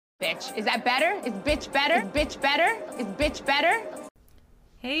Bitch. Is that better? Is bitch better? Is bitch better? Is bitch better?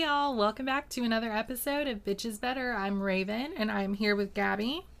 Hey y'all, welcome back to another episode of Bitch is Better. I'm Raven and I'm here with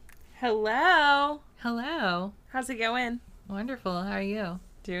Gabby. Hello. Hello. How's it going? Wonderful. How are you?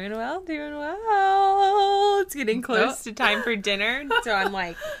 Doing well, doing well. It's getting close to time for dinner. So I'm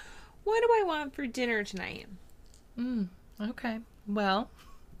like, what do I want for dinner tonight? Okay. Well,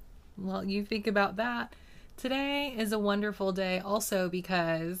 you think about that. Today is a wonderful day also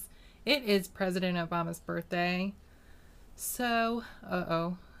because it is President Obama's birthday. So,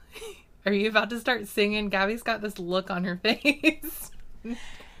 are you about to start singing? Gabby's got this look on her face.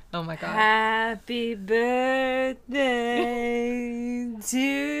 Oh my God. Happy birthday to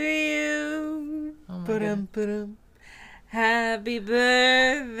you. Oh my goodness. Happy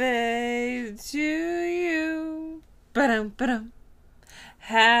birthday to you.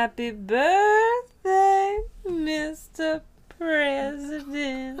 Happy birthday, Mr.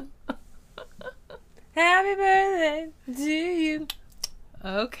 President. Happy birthday to you.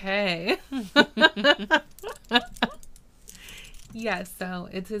 Okay. Yes, so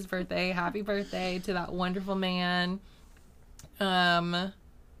it's his birthday. Happy birthday to that wonderful man.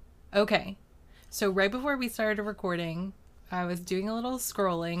 Okay. So right before we started recording, I was doing a little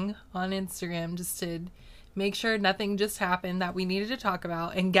scrolling on Instagram just to make sure nothing just happened that we needed to talk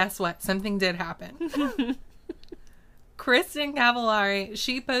about. And guess what? Something did happen. Kristen Cavallari,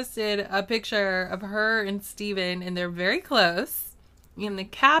 she posted a picture of her and Steven, and they're very close. And the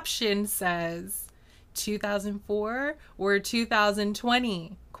caption says, 2004 or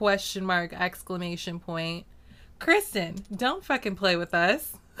 2020? Question mark, exclamation point. Kristen, don't fucking play with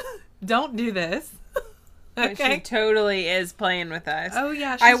us. Don't do this. Okay. She totally is playing with us. Oh,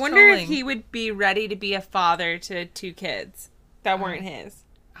 yeah, she's I wonder trolling. if he would be ready to be a father to two kids that weren't his.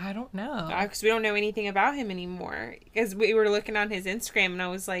 I don't know. Because we don't know anything about him anymore. Because we were looking on his Instagram and I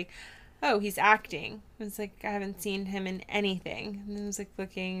was like, oh, he's acting. It's like, I haven't seen him in anything. And I was like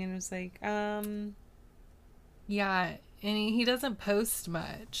looking and I was like, Yeah, and he doesn't post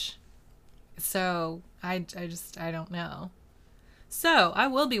much. So I don't know. So I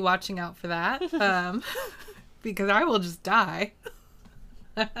will be watching out for that. Because I will just die.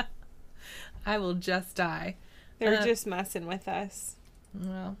 I will just die. they're just messing with us.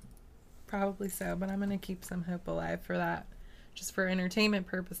 Well, probably so, but I'm going to keep some hope alive for that, just for entertainment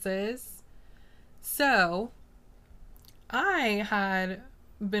purposes. So, I had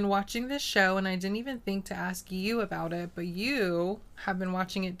been watching this show, and I didn't even think to ask you about it, but you have been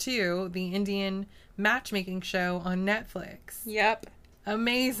watching it too, the Indian matchmaking show on Netflix. Yep.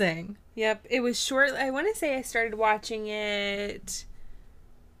 Amazing. Yep. It was short. I want to say I started watching it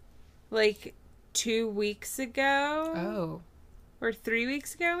like 2 weeks ago. Oh. Or 3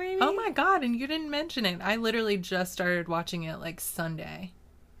 weeks ago, maybe? Oh my God, and you didn't mention it. I literally just started watching it like Sunday.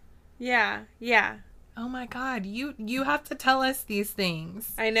 Yeah. Yeah. Oh my God, you have to tell us these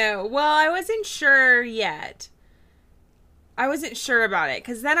things. I know. Well, I wasn't sure yet. I wasn't sure about it.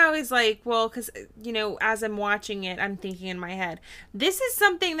 Because then I was like, well, because, you know, as I'm watching it, I'm thinking in my head, this is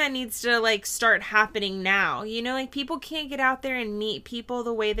something that needs to, like, start happening now. You know, like, people can't get out there and meet people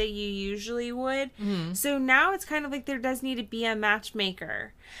the way that you usually would. Mm-hmm. So now it's kind of like there does need to be a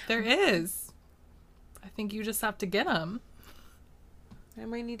matchmaker. There is. I think you just have to get them. I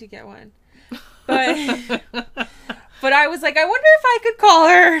might need to get one. But, but I was like, I wonder if I could call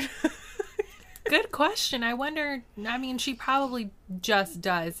her. Good question. I wonder, I mean, she probably just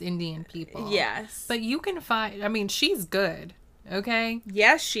does Indian people. Yes. But you can find, I mean, she's good, okay?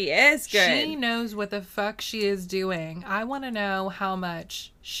 Yes, she is good. She knows what the fuck she is doing. I want to know how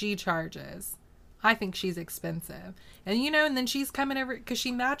much she charges. I think she's expensive. And, you know, and then she's coming over, because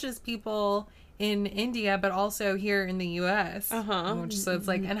she matches people in India, but also here in the U.S. Uh-huh. So it's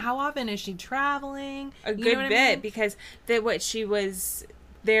like, and how often is she traveling? A You good know what bit, I mean? because she was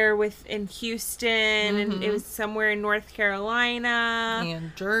there in Houston, and it was somewhere in North Carolina.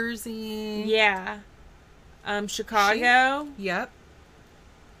 And Jersey. Yeah. Chicago. Yep.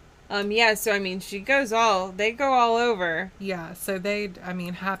 Yeah, so I mean, they go all over. Yeah, so they, I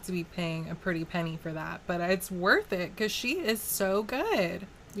mean, have to be paying a pretty penny for that. But it's worth it because she is so good.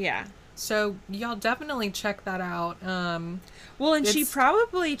 Yeah. So y'all definitely check that out. Well, and she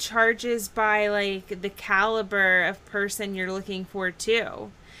probably charges by, like, the caliber of person you're looking for,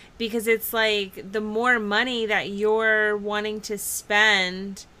 too. Because it's like, the more money that you're wanting to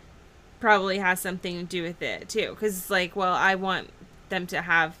spend probably has something to do with it, too. Because it's like, well, I want them to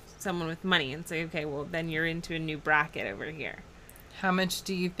have someone with money. And it's like, okay, well, then you're into a new bracket over here. How much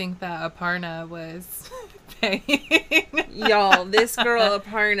do you think that Aparna was paying? Y'all, this girl,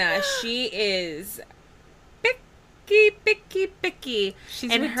 Aparna, she is picky.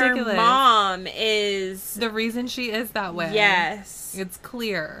 She's and ridiculous. Her mom is the reason she is that way. Yes. It's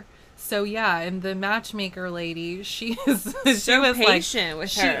clear. So yeah, and the matchmaker lady, she was patient with her.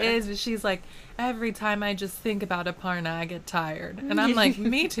 She is. She's like, every time I just think about Aparna, I get tired. And I'm like,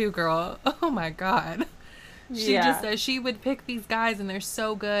 me too, girl. Oh my God. She just says she would pick these guys and they're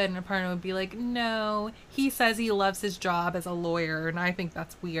so good, and Aparna would be like, no, he says he loves his job as a lawyer, and I think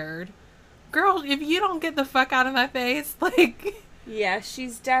that's weird. Girl, if you don't get the fuck out of my face, like... Yeah,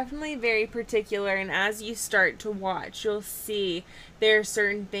 she's definitely very particular, and as you start to watch, you'll see there are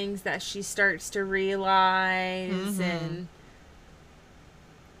certain things that she starts to realize, and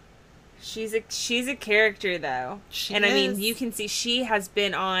she's a character, though. I mean, you can see she has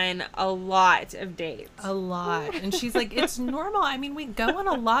been on a lot of dates. A lot. And she's like, it's normal. I mean, we go on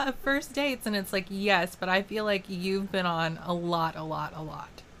a lot of first dates, and it's like, yes, but I feel like you've been on a lot.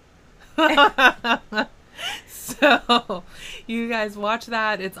 So, you guys watch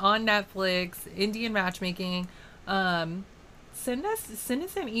that. It's on Netflix. Indian Matchmaking. Send us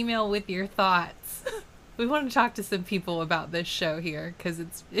an email with your thoughts. We want to talk to some people about this show here because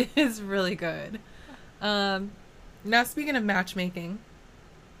it is really good. Now, speaking of matchmaking,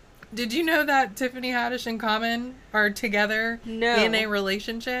 did you know that Tiffany Haddish and Common are together in a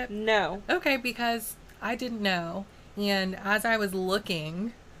relationship? No. Okay, because I didn't know, and as I was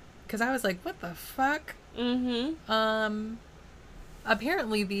looking, because I was like, what the fuck?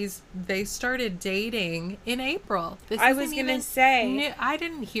 Apparently they started dating in April. I was going to say. I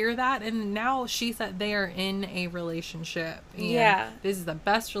didn't hear that, and now she said they are in a relationship. And this is the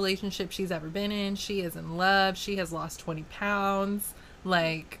best relationship she's ever been in. She is in love. She has lost 20 pounds.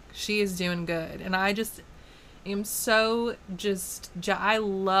 Like, she is doing good. And I just am so I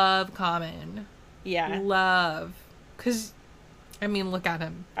love Common. Yeah. Love. Because... I mean, look at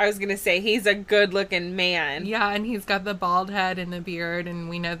him. I was going to say, he's a good-looking man. Yeah, and he's got the bald head and the beard, and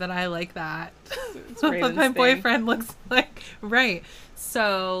we know that I like that. That's what my boyfriend looks like. Right.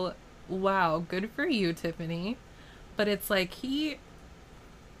 So, wow, good for you, Tiffany. But it's like I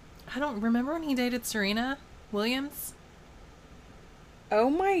don't remember when he dated Serena Williams?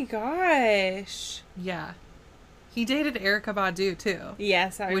 Oh my gosh. Yeah. He dated Erykah Badu, too.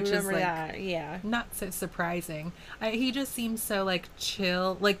 Yes, I remember is, like, that. Yeah. Not so surprising. He just seems so, like,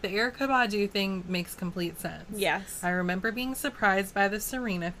 chill. Like, the Erykah Badu thing makes complete sense. Yes. I remember being surprised by the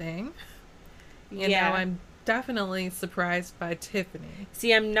Serena thing. And now I'm definitely surprised by Tiffany.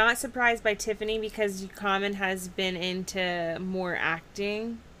 See, I'm not surprised by Tiffany because Common has been into more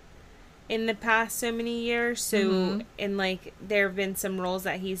acting in the past so many years. So, and, like, there have been some roles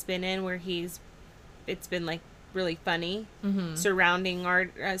that he's been in where it's been, like, really funny surrounding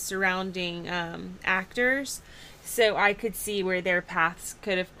actors, so I could see where their paths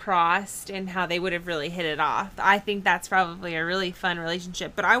could have crossed and how they would have really hit it off. I think that's probably a really fun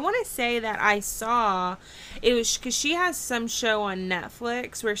relationship. But I want to say that I saw it was because she has some show on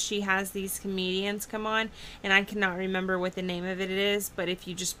Netflix where she has these comedians come on, and I cannot remember what the name of it is, but if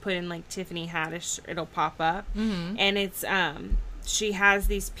you just put in like Tiffany Haddish, it'll pop up. And it's she has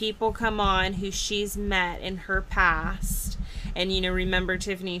these people come on who she's met in her past. And, remember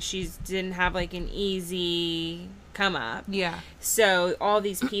Tiffany, she didn't have, like, an easy come up. Yeah. So, all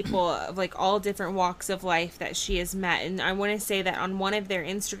these people of, like, all different walks of life that she has met. And I want to say that on one of their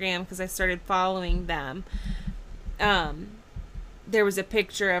Instagram, because I started following them, there was a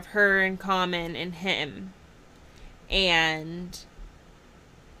picture of her and Common and him. And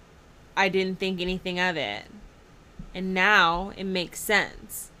I didn't think anything of it. And now it makes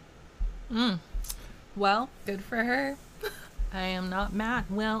sense. Well, good for her. I am not mad.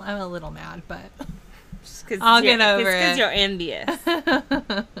 Well, I'm a little mad, but I'll get over it. It's because you're envious.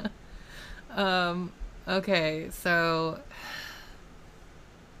 Okay, so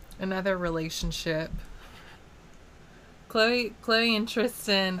another relationship. Chloe and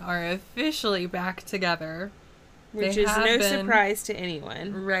Tristan are officially back together. Which is no surprise to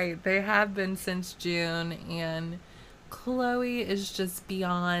anyone. Right. They have been since June, and Chloe is just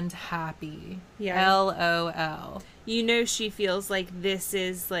beyond happy. Yeah. LOL. She feels like this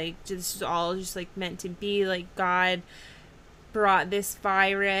is all just like meant to be. Like God brought this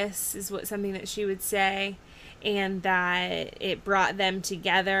virus is something that she would say, and that it brought them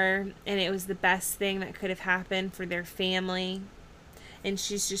together, and it was the best thing that could have happened for their family. And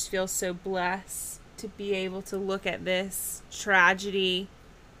she just feels so blessed to be able to look at this tragedy.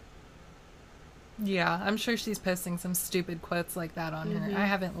 Yeah, I'm sure she's posting some stupid quotes like that on her. I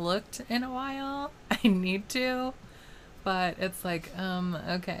haven't looked in a while. I need to. But it's like,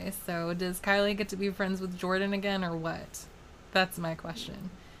 okay, so does Kylie get to be friends with Jordan again or what? That's my question.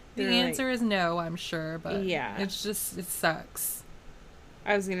 The answer is no, I'm sure, but yeah, it's just, it sucks.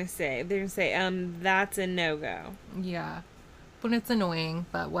 I was gonna say, they're gonna say, that's a no-go. Yeah. But it's annoying,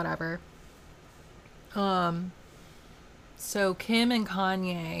 but whatever. So Kim and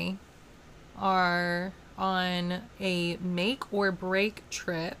Kanye are on a make or break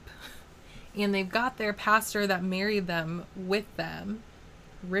trip, and they've got their pastor that married them with them,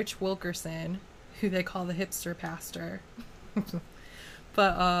 Rich Wilkerson, who they call the hipster pastor.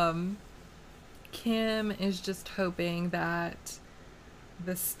 But Kim is just hoping that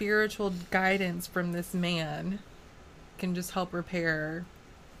the spiritual guidance from this man can just help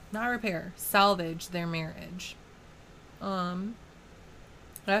salvage their marriage. I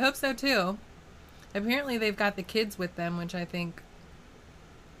hope so too. Apparently they've got the kids with them, which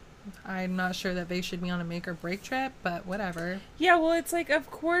I'm not sure that they should be on a make or break trip, but whatever. Yeah, well, it's like, of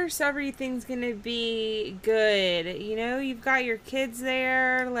course everything's gonna be good. You know, you've got your kids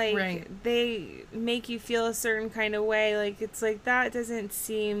there, like, right. They make you feel a certain kind of way. Like, it's like, that doesn't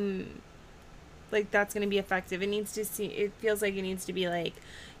seem like that's gonna be effective. It feels like it needs to be like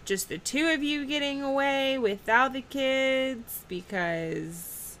just the two of you getting away without the kids,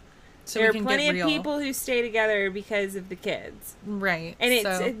 because there are plenty of people who stay together because of the kids. Right. And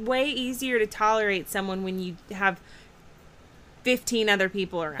it's way easier to tolerate someone when you have 15 other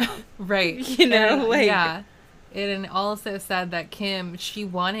people around. Right. You know? And, yeah. It also said that Kim, she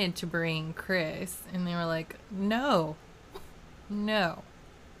wanted to bring Chris, and they were like, no.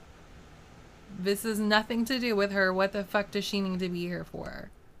 This has nothing to do with her. What the fuck does she need to be here for?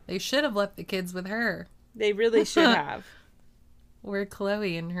 They should have left the kids with her. They really should have. Or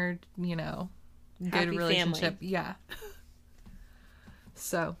Chloe and her, good Happy relationship. Family. Yeah.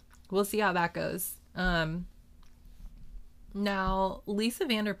 So, we'll see how that goes. Now, Lisa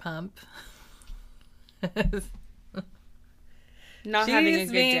Vanderpump not having a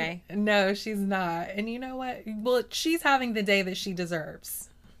good day. No, she's not. And you know what? Well, she's having the day that she deserves.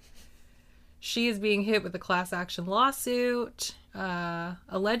 She is being hit with a class action lawsuit.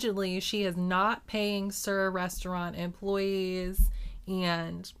 Allegedly, she is not paying SUR restaurant employees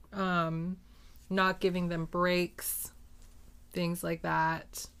and not giving them breaks, things like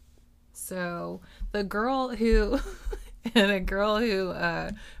that. So the girl who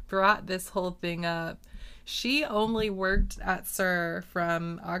brought this whole thing up, she only worked at SUR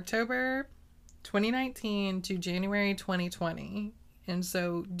from October 2019 to January 2020. And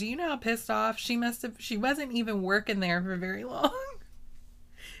so, do you know how pissed off she wasn't even working there for very long.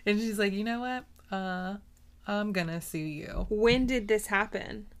 And she's like, you know what? I'm gonna sue you. When did this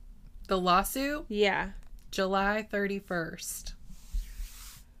happen? The lawsuit? Yeah. July 31st.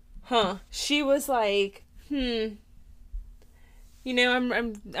 Huh. She was like, you know,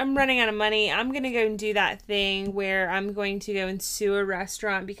 I'm running out of money. I'm going to go and do that thing where I'm going to go and sue a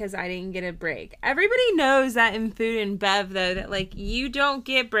restaurant because I didn't get a break. Everybody knows that in food and bev, though, that, like, you don't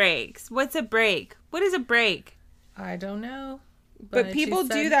get breaks. What's a break? What is a break? I don't know. But people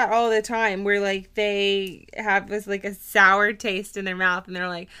do that all the time where, like, they have this, like, a sour taste in their mouth and they're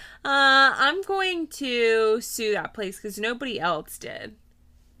like, I'm going to sue that place because nobody else did.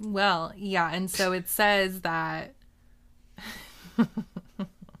 Well, yeah. And so it says that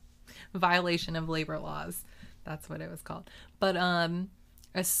violation of labor laws. That's what it was called. But a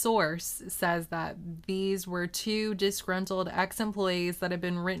source says that these were two disgruntled ex-employees that have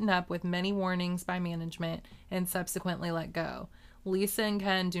been written up with many warnings by management and subsequently let go. Lisa and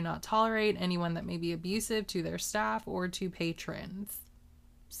Ken do not tolerate anyone that may be abusive to their staff or to patrons.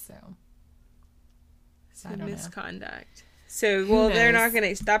 So I don't misconduct. know. So, well, they're not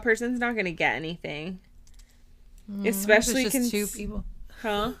going to, that person's not going to get anything. Especially just two people.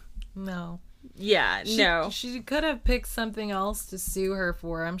 Huh? No. Yeah, no. She could have picked something else to sue her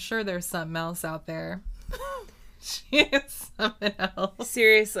for. I'm sure there's something else out there. She has something else.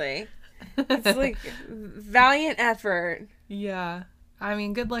 Seriously. It's like valiant effort. Yeah. I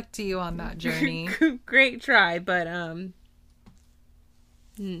mean, good luck to you on that journey. Great try, but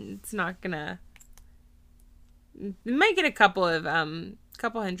it's not gonna. You might get a couple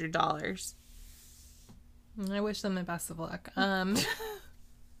 $100. I wish them the best of luck.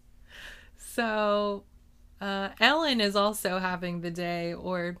 So, Ellen is also having the day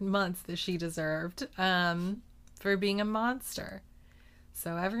or months that she deserved for being a monster.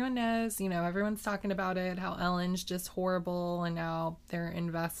 So everyone knows, everyone's talking about it, how Ellen's just horrible and now they're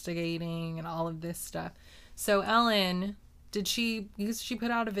investigating and all of this stuff. So Ellen, did she put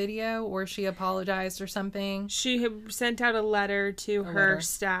out a video or she apologized or something? She had sent out a letter to her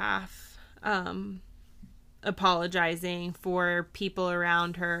staff. apologizing for people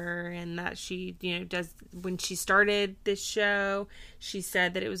around her, and that she, does, when she started this show, she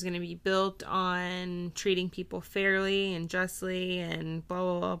said that it was going to be built on treating people fairly and justly and blah,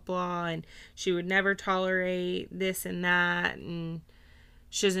 blah, blah, blah, and she would never tolerate this and that, and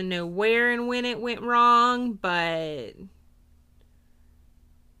she doesn't know where and when it went wrong, but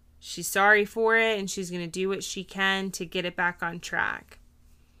she's sorry for it, and she's going to do what she can to get it back on track.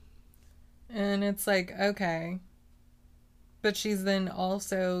 And it's like, okay. But she's then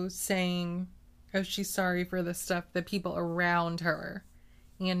also saying, oh, she's sorry for the stuff, the people around her,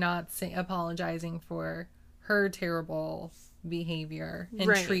 and not apologizing for her terrible behavior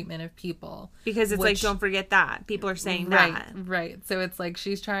and treatment of people. Because it's like, don't forget that. People are saying that. Right. So it's like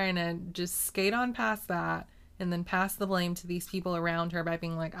she's trying to just skate on past that and then pass the blame to these people around her by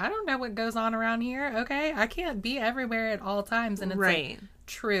being like, I don't know what goes on around here, okay? I can't be everywhere at all times. And it's like,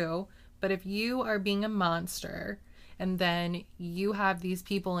 true. But if you are being a monster and then you have these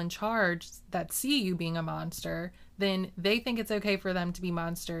people in charge that see you being a monster, then they think it's okay for them to be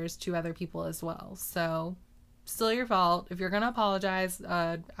monsters to other people as well. So still your fault. If you're going to apologize,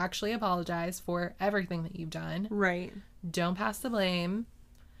 actually apologize for everything that you've done. Right. Don't pass the blame.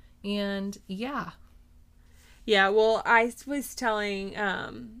 And yeah. Yeah, well, I was telling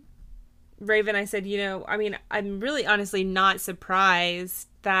Raven, I said, I'm really honestly not surprised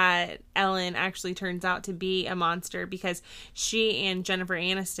that Ellen actually turns out to be a monster, because she and Jennifer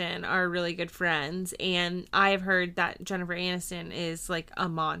Aniston are really good friends, and I have heard that Jennifer Aniston is like a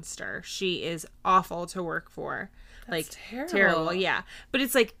monster. She is awful to work for. That's terrible, yeah. But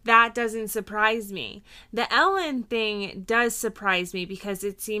it's like, that doesn't surprise me. The Ellen thing does surprise me, because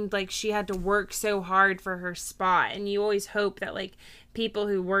it seemed like she had to work so hard for her spot, and you always hope that like people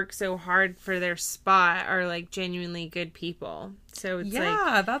who work so hard for their spot are like genuinely good people. So it's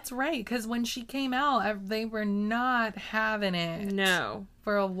that's right. Because when she came out, they were not having it. No,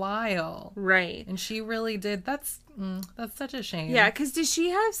 for a while. Right. And she really did. That's such a shame. Yeah, because did she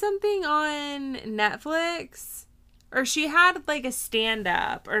have something on Netflix? Or she had like a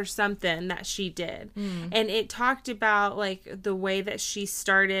stand-up or something that she did. And it talked about like the way that she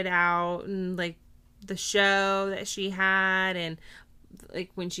started out and like the show that she had, and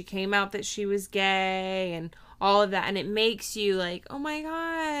like when she came out that she was gay and all of that. And it makes you like, oh my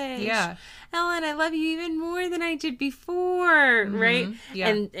gosh. Yeah. Ellen, I love you even more than I did before. Right? Yeah.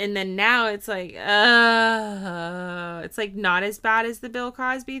 And then now it's like not as bad as the Bill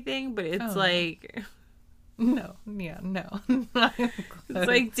Cosby thing, but it's like... No. Yeah, no. It's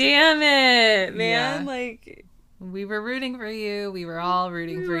like, damn it, man. Yeah. Like, we were rooting for you. We were all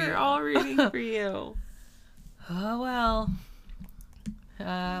rooting for you. We were all rooting for you. Oh, well.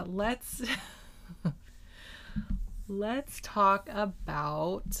 Let's talk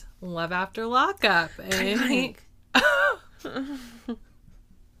about Love After Lockup.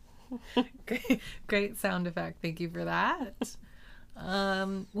 Great sound effect. Thank you for that.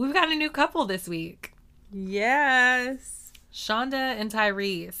 We've got a new couple this week. Yes. Shonda and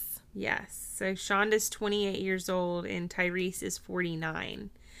Tyrese. Yes. So Shonda's 28 years old and Tyrese is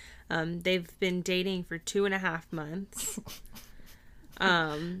 49. They've been dating for 2.5 months.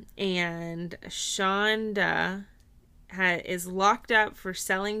 And Shonda is locked up for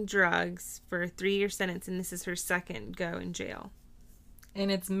selling drugs for a 3-year sentence, and this is her second go in jail.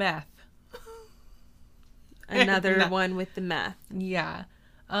 And it's meth. Another one with the meth. Yeah.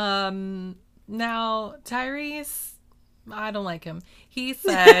 Now, Tyrese, I don't like him. He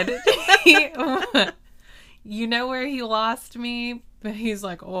said, you know where he lost me? But he's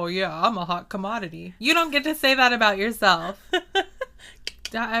like, oh yeah, I'm a hot commodity. You don't get to say that about yourself.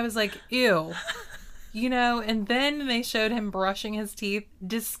 I was like, ew. And then they showed him brushing his teeth.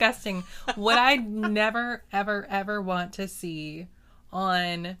 Disgusting. What I'd never, ever, ever want to see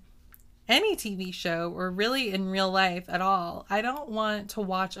on any TV show or really in real life at all. I don't want to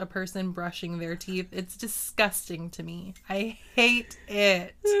watch a person brushing their teeth. It's disgusting to me. I hate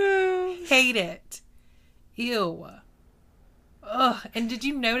it. Hate it. Ew. Ugh. And did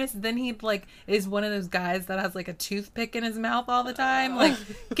you notice then he is one of those guys that has a toothpick in his mouth all the time?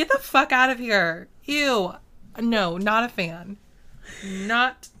 Get the fuck out of here. Ew. No, not a fan.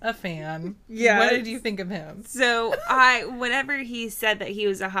 Not a fan. Yeah. What did you think of him? So whenever he said that he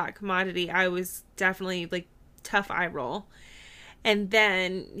was a hot commodity, I was definitely tough eye roll. And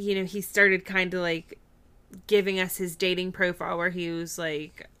then, he started kind of giving us his dating profile where he was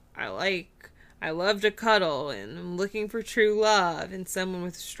like, I love to cuddle and I'm looking for true love and someone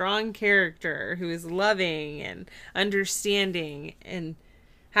with strong character who is loving and understanding and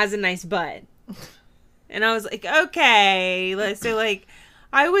has a nice butt. And I was like, okay. So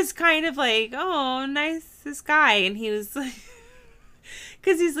I was kind of like, oh, nice, this guy. And he was like,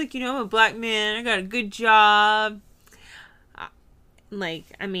 because he's like, I'm a black man. I got a good job. Like,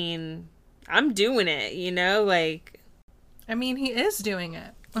 I mean, I'm doing it, like. I mean, he is doing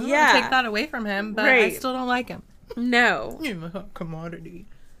it. I don't Yeah. want to take that away from him, but I still don't like him. No. You're a hot commodity.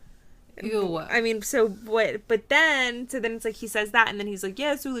 Ew. I mean, so what? But then it's like he says that, and then he's like,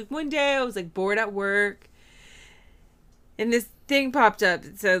 yeah. So like one day I was like bored at work, and this thing popped up.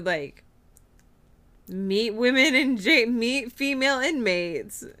 It said like, meet women and meet female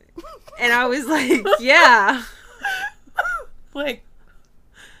inmates, and I was like, yeah, Like,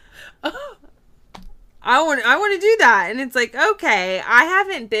 I want to do that. And it's like, okay, I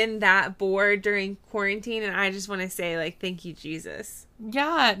haven't been that bored during quarantine, and I just want to say like, thank you, Jesus.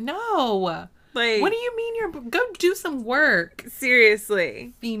 yeah, no. Like, What do you mean go do some work?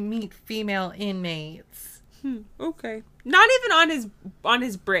 seriously? Meet female inmates. Okay. Not even on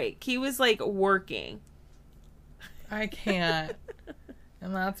his break. He was like working. I can't.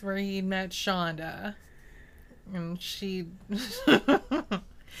 And that's where he met Shonda. And she...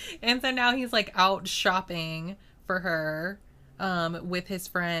 And so now he's like out shopping for her with his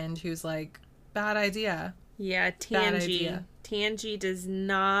friend who's like, bad idea. Yeah, Bad idea. Tangi does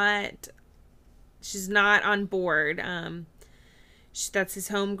not... She's not on board. That's his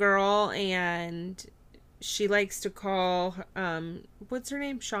homegirl, and she likes to call... what's her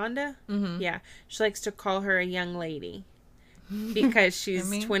name? Shonda? Mm-hmm. Yeah. She likes to call her a young lady. Because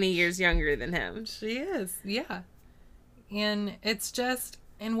she's 20 years younger than him. She is, yeah. And it's just...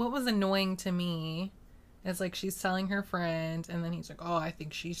 And what was annoying to me is, like, she's telling her friend, and then he's like, oh, I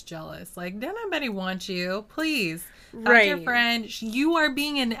think she's jealous. Like, didn't anybody want you? Please. That's your friend. You are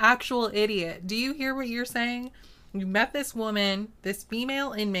being an actual idiot. Do you hear what you're saying? You met this woman, this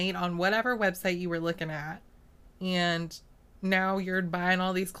female inmate, on whatever website you were looking at, and now you're buying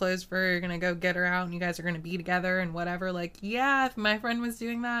all these clothes for her. You're going to go get her out, and you guys are going to be together and whatever. Like, yeah, if my friend was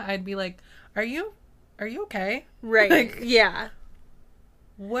doing that, I'd be like, are you okay? Right. Like, yeah.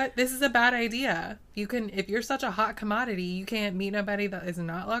 what? This is a bad idea. You can, if you're such a hot commodity, you can't meet nobody that is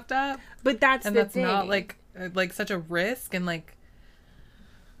not locked up. But that's And the that's thing. not like such a risk, and like,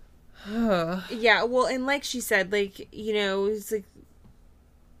 yeah, well, and like she said, like, it's like,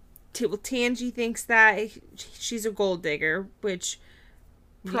 Tangi thinks that she's a gold digger, which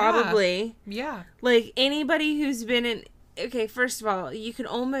probably, yeah. like, anybody who's been in, okay, first of all, you can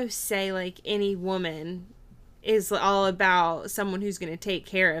almost say, like, any woman is all about someone who's going to take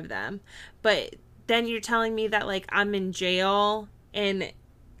care of them, but then you're telling me that, like, I'm in jail, and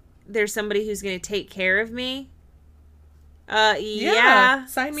there's somebody who's going to take care of me? Yeah.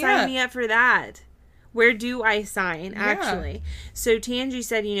 Sign me up for that. Where do I sign, actually? So Tangi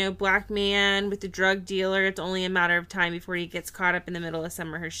said, black man with the drug dealer, it's only a matter of time before he gets caught up in the middle of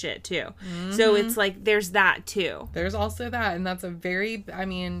some of her shit, too. Mm-hmm. So it's like, there's that, too. There's also that, and that's a very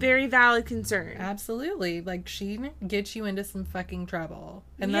valid concern. Absolutely. Like, she gets you into some fucking trouble.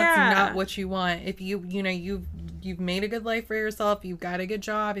 And that's not what you want. If you've made a good life for yourself, you've got a good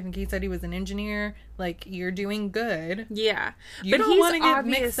job. I think he said he was an engineer. Like, you're doing good. Yeah. You don't want to get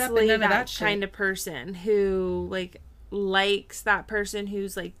mixed up in none of that shit. Kind of person who, like, likes that person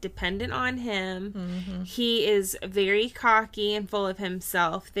who's, like, dependent on him. Mm-hmm. He is very cocky and full of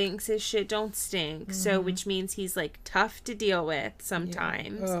himself, thinks his shit don't stink. Mm-hmm. So, which means he's, like, tough to deal with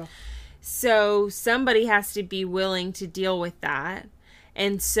sometimes. Yeah. So, somebody has to be willing to deal with that.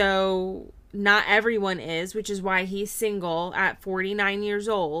 And so, not everyone is, which is why he's single at 49 years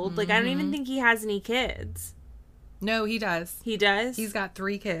old. Mm-hmm. Like, I don't even think he has any kids. No, he does. He does? He's got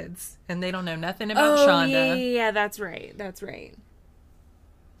 3 kids, and they don't know nothing about Shonda. Yeah, that's right. That's right.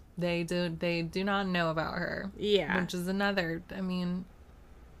 They do not know about her. Yeah. Which is another,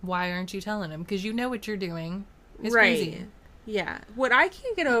 why aren't you telling him? Because you know what you're doing. It's right. crazy. Yeah. What I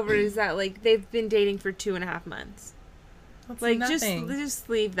can't get over is that, like, they've been dating for 2.5 months. That's like, nothing. just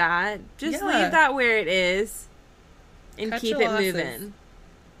leave that. Just leave that where it is. And Cut keep your it losses. moving.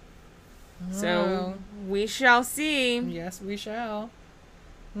 So, we shall see. Yes, we shall.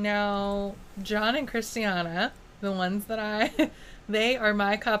 Now, John and Christiana, the ones that they are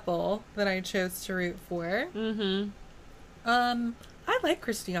my couple that I chose to root for. Mm-hmm. I like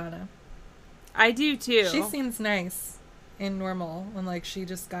Christiana. I do, too. She seems nice and normal, and, like, she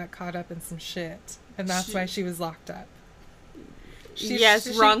just got caught up in some shit, and that's why she was locked up.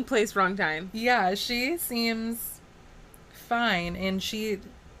 Wrong place, wrong time. Yeah, she seems fine, and she's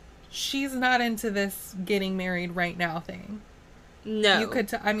not into this getting married right now thing. No. You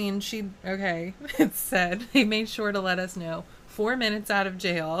could, okay, it said, they made sure to let us know, 4 minutes out of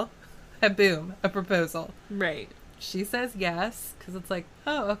jail, boom, a proposal. Right. she says yes, because it's like,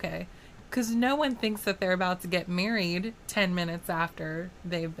 oh, okay. Because no one thinks that they're about to get married 10 minutes after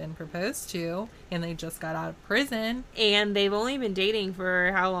they've been proposed to, and they just got out of prison. And they've only been dating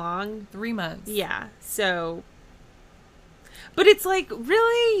for how long? 3 months. Yeah, so... But it's like,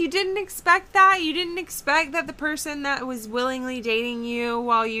 really? You didn't expect that? You didn't expect that the person that was willingly dating you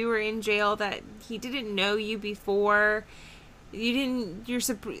while you were in jail, that he didn't know you before?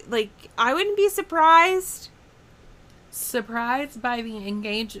 I wouldn't be surprised. Surprised by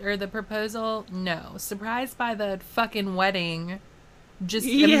the proposal? No. Surprised by the fucking wedding just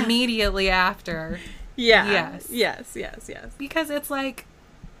immediately after. Yeah. Yes. Yes. Because it's like,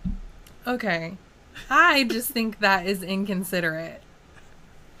 okay, I just think that is inconsiderate.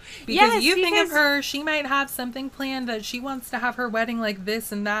 Because think of her, she might have something planned that she wants to have her wedding like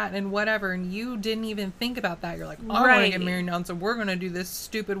this and that and whatever, and you didn't even think about that. You're like, I want to get married now, so we're going to do this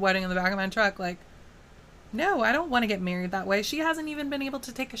stupid wedding in the back of my truck. Like, no, I don't want to get married that way. She hasn't even been able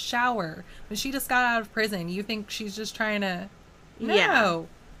to take a shower. But she just got out of prison. You think she's just trying to... No.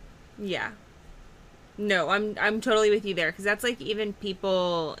 Yeah. No, I'm totally with you there. Because that's like even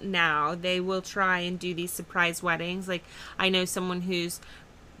people now, they will try and do these surprise weddings. Like, I know someone who's...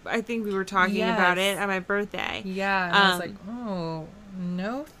 I think we were talking about it at my birthday. Yeah. And I was like, oh,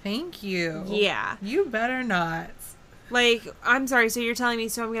 no, thank you. Yeah. You better not. Like, I'm sorry, so you're telling me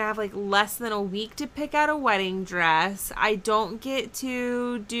so I'm going to have, like, less than a week to pick out a wedding dress. I don't get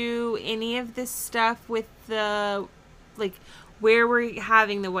to do any of this stuff with the, like, where we're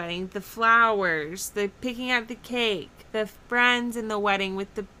having the wedding, the flowers, the picking out the cake, the friends in the wedding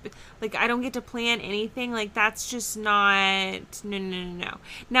with the, like, I don't get to plan anything. Like, that's just not, no.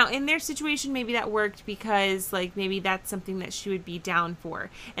 Now, in their situation, maybe that worked because, like, maybe that's something that she would be down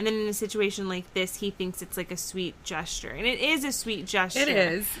for. And then in a situation like this, he thinks it's, like, a sweet gesture. And it is a sweet gesture. It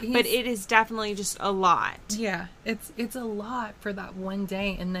is. But it is definitely just a lot. Yeah, it's a lot for that one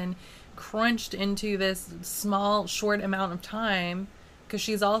day. And then crunched into this small, short amount of time, because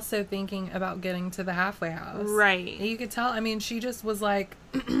she's also thinking about getting to the halfway house. Right. And you could tell, I mean, she just was like,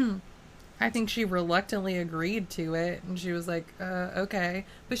 I think she reluctantly agreed to it, and she was like, okay.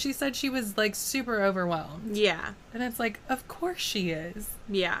 But she said she was, like, super overwhelmed. Yeah. And it's like, of course she is.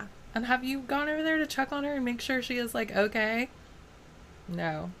 Yeah. And have you gone over there to check on her and make sure she is, like, okay?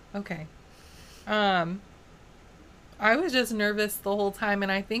 No. Okay. I was just nervous the whole time,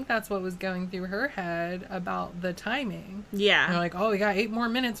 and I think that's what was going through her head about the timing. Yeah. And they're like, oh, we got 8 more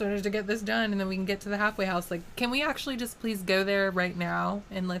minutes in order to get this done, and then we can get to the halfway house. Like, can we actually just please go there right now,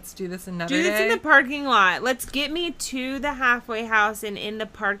 and let's do this another day? Do this in the parking lot. Let's get me to the halfway house, and in the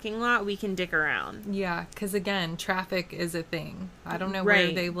parking lot, we can dick around. Yeah, because, again, traffic is a thing. I don't know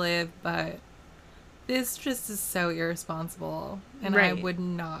where they live, but this just is so irresponsible, and I would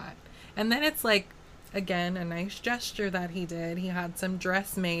not. And then it's like, again, a nice gesture that he did. He had some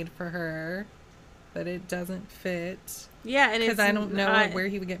dress made for her, but it doesn't fit. Yeah, and because I don't know where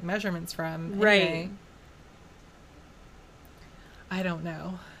he would get measurements from. Right. Anyway, I don't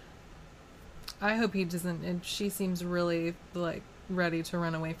know. I hope he doesn't. And she seems really, like, ready to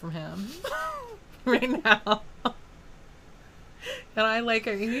run away from him right now. And I like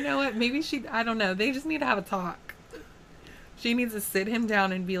her. You know what? Maybe I don't know. They just need to have a talk. She needs to sit him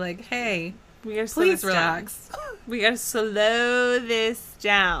down and be like, hey, please relax. We gotta slow this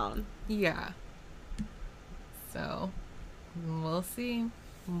down. Yeah. So, we'll see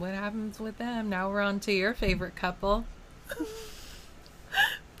what happens with them. Now we're on to your favorite couple.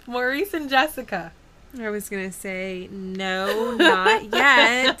 Maurice and Jessica. I was gonna say, no, not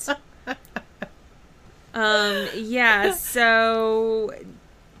yet. Yeah, so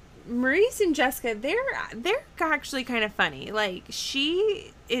Maurice and Jessica, they're actually kind of funny. Like,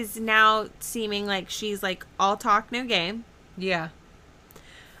 she is now seeming like she's like all talk, no game. Yeah.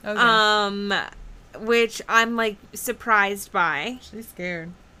 Okay. Which I'm like surprised by. She's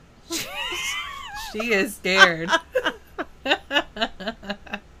scared. She is scared. So,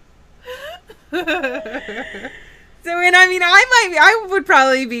 and I mean, I would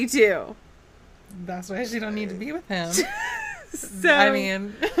probably be too. That's why she don't need to be with him. So, I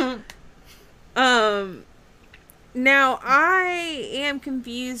mean, now I am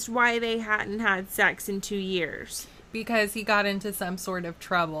confused why they hadn't had sex in 2 years. Because he got into some sort of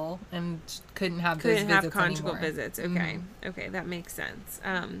trouble and couldn't have conjugal visits. Okay. Mm-hmm. Okay, that makes sense.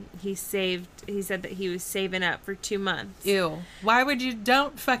 He said that he was saving up for 2 months. Ew. Why would you,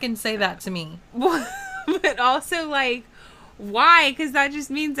 don't fucking say that to me. But also, like, why? Because that just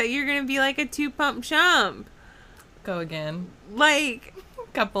means that you're going to be like a 2-pump chump. Go again. Like,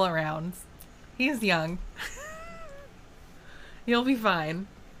 couple of rounds. He's young. You'll be fine.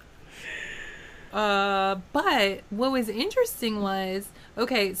 But what was interesting was,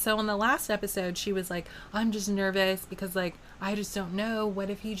 okay, so on the last episode, she was like, I'm just nervous because, like, I just don't know. What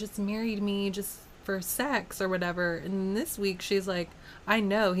if he just married me just for sex or whatever? And this week, she's like, I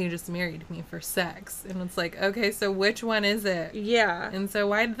know he just married me for sex. And it's like, okay, so which one is it? Yeah. And so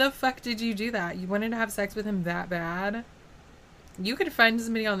why the fuck did you do that? You wanted to have sex with him that bad? You could find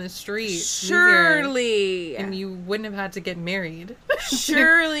somebody on the street. Surely. And you wouldn't have had to get married.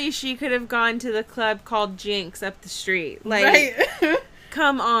 Surely she could have gone to the club called Jinx up the street. Like, right.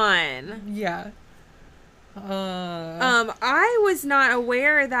 come on. Yeah. I was not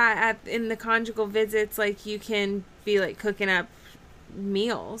aware that in the conjugal visits, like, you can be, like, cooking up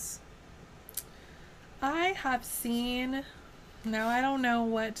meals. I have seen, now I don't know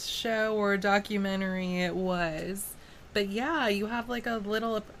what show or documentary it was, but yeah, you have like a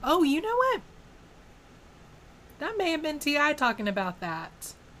little, oh, you know what? That may have been T.I. talking about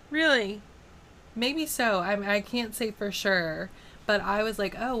that. Really? Maybe so. I can't say for sure, but I was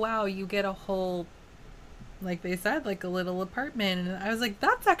like, oh wow, you get a whole, like they said, like a little apartment, and I was like,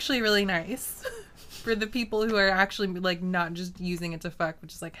 that's actually really nice. For the people who are actually, like, not just using it to fuck,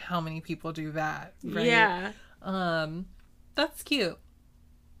 which is, like, how many people do that, right? Yeah. That's cute.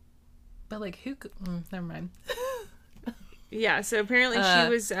 But, like, who could... never mind. Yeah, so apparently she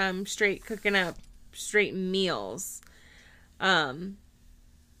was straight cooking up straight meals. And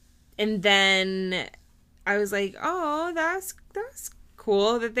then I was like, oh, that's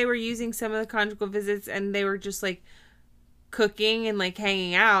cool that they were using some of the conjugal visits and they were just, like, cooking and, like,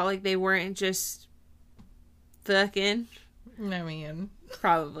 hanging out. Like, they weren't just... fucking. I mean,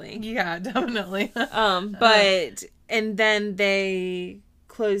 probably. Yeah, definitely. But and then they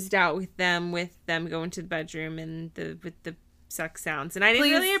closed out with them going to the bedroom and with the sex sounds, and I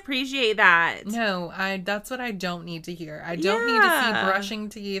didn't really appreciate that. No, that's what I don't need to hear. I don't need to see brushing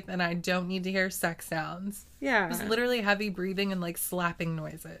teeth, and I don't need to hear sex sounds. Yeah, just literally heavy breathing and like slapping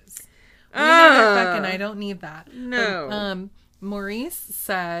noises. We know fucking. I don't need that. No. But, Maurice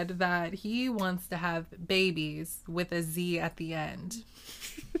said that he wants to have babies with a Z at the end.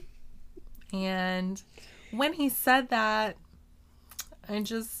 And when he said that, I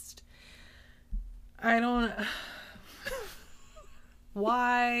don't...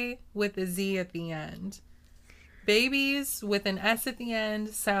 Why with a Z at the end? Babies with an S at the end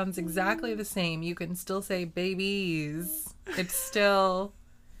sounds exactly the same. You can still say babies. It's still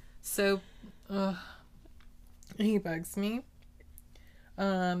so... he bugs me.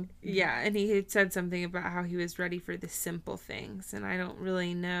 Yeah, and he had said something about how he was ready for the simple things, and I don't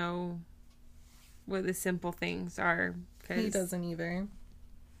really know what the simple things are. He doesn't either.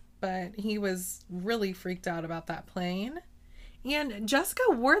 But he was really freaked out about that plane. And Jessica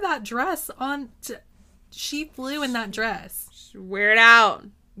wore that dress she flew in that dress. Just wear it out.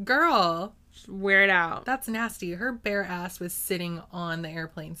 Girl. Just wear it out. That's nasty. Her bare ass was sitting on the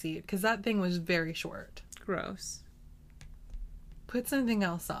airplane seat because that thing was very short. Gross. Put something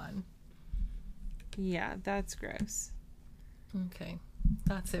else on. Yeah, that's gross. Okay.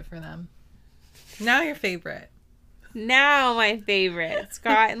 That's it for them. Now your favorite. Now my favorite.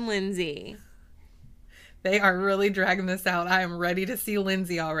 Scott and Lindsay. They are really dragging this out. I am ready to see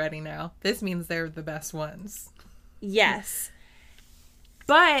Lindsay already now. This means they're the best ones. Yes.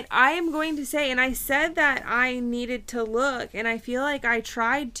 But I am going to say, and I said that I needed to look, and I feel like I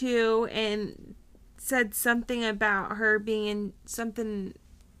tried to, and said something about her being in something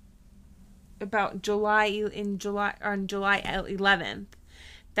about on July 11th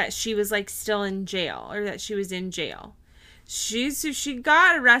that she was like still in jail, or that she was in jail. She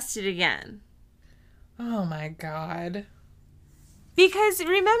got arrested again. Oh my God. Because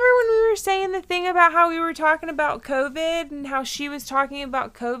remember when we were saying the thing about how we were talking about COVID and how she was talking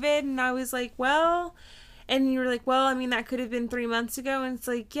about COVID, and I was like, well, and you were like, well, I mean, that could have been 3 months ago. And it's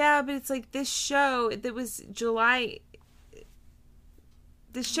like, yeah, but it's like this show that was July.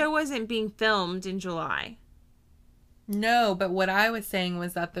 The show wasn't being filmed in July. No, but what I was saying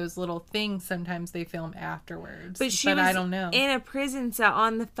was that those little things, sometimes they film afterwards. But I don't know. In a prison cell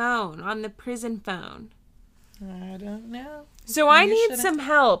on the prison phone. I don't know. So I need some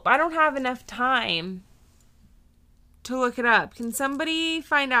help. I don't have enough time to look it up. Can somebody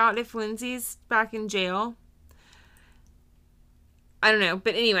find out if Lindsay's back in jail? I don't know.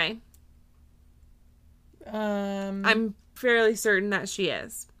 But anyway. I'm fairly certain that she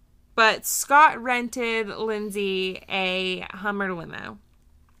is. But Scott rented Lindsay a Hummer limo.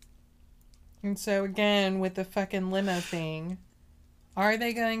 And so again, with the fucking limo thing, are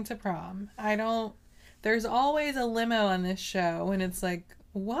they going to prom? There's always a limo on this show, and it's like,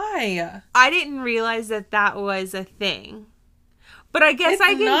 why? I didn't realize that was a thing. But I guess It's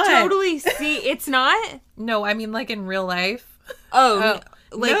I can not. totally see it's not. No, I mean like in real life.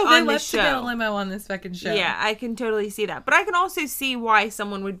 Like no, on they the love to get a show. limo on this fucking show. Yeah, I can totally see that. But I can also see why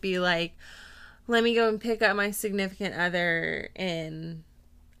someone would be like, let me go and pick up my significant other in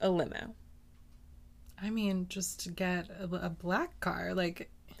a limo. I mean, just to get a black car, like,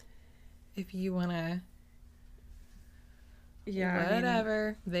 if you want to,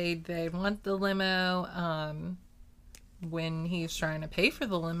 whatever. They want the limo. When he's trying to pay for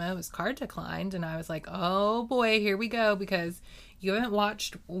the limo, his card declined, and I was like, oh boy, here we go, because you haven't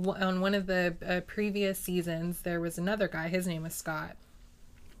watched, on one of the previous seasons, there was another guy, his name was Scott,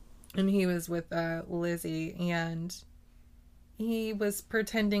 and he was with Lizzie, and he was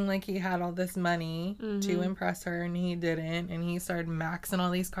pretending like he had all this money to impress her, and he didn't, and he started maxing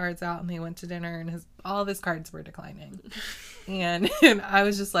all these cards out, and they went to dinner, and all of his cards were declining. And I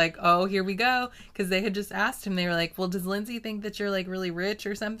was just like, oh, here we go, because they had just asked him, they were like, well, does Lindsay think that you're like really rich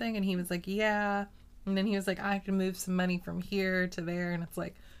or something? And he was like, yeah. And then he was like, I have to move some money from here to there, and it's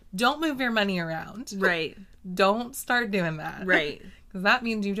like, don't move your money around. Right. Don't start doing that. Right. Because that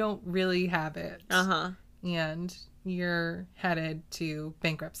means you don't really have it. Uh-huh. And you're headed to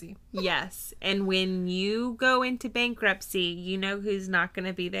bankruptcy. Yes. And when you go into bankruptcy, you know who's not going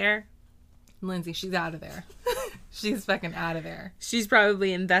to be there? Lindsay, she's out of there. She's fucking out of there. She's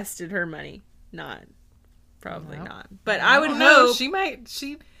probably invested her money. Probably No. not. But I would know.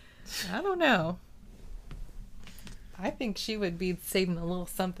 hope. I don't know. I think she would be saving a little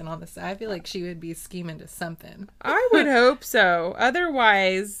something on the side. I feel like she would be scheming to something. I would hope so.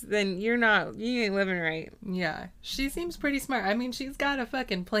 Otherwise, then you ain't living right. Yeah. She seems pretty smart. I mean, she's got a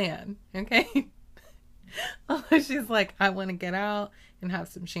fucking plan. Okay? She's like, I want to get out and have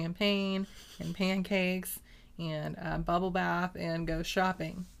some champagne and pancakes and bubble bath and go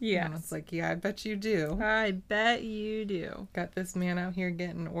shopping. Yeah. And it's like, yeah, I bet you do. I bet you do. Got this man out here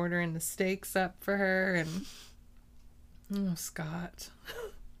ordering the steaks up for her, and oh, Scott.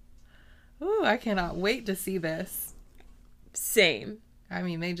 Ooh, I cannot wait to see this. Same. I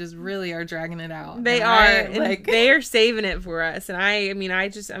mean, they just really are dragging it out. They are. They are saving it for us. And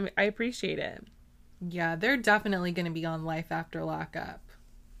I appreciate it. Yeah, they're definitely going to be on Life After Lockup.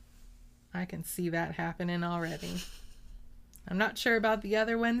 I can see that happening already. I'm not sure about the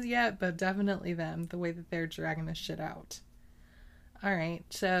other ones yet, but definitely them, the way that they're dragging this shit out. All right,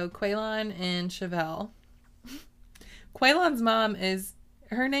 so Quaylon and Chevelle. Quaylon's mom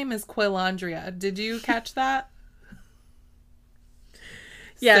her name is Quaylandria. Did you catch that?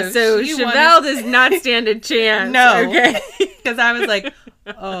 Yeah, so Chevelle does not stand a chance. No. Okay. Because I was like,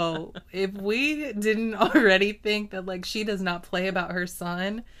 oh, if we didn't already think that, like, she does not play about her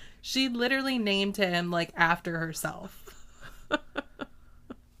son, she literally named him, like, after herself.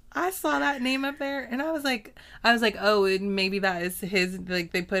 I saw that name up there, and I was like, oh, maybe that is his,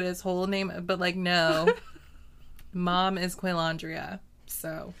 like, they put his whole name, but, like, no. Mom is Quaylandria.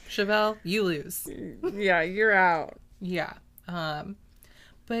 So, Chevelle, you lose. Yeah, you're out. Yeah.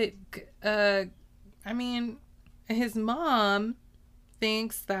 But, I mean, his mom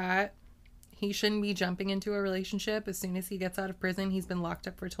thinks that he shouldn't be jumping into a relationship as soon as he gets out of prison. He's been locked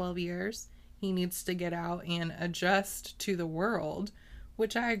up for 12 years. He needs to get out and adjust to the world,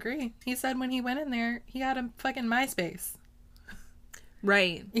 which I agree. He said when he went in there, he had a fucking MySpace.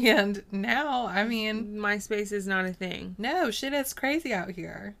 Right. And now, I mean... MySpace is not a thing. No, shit is crazy out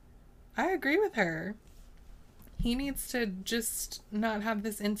here. I agree with her. He needs to just not have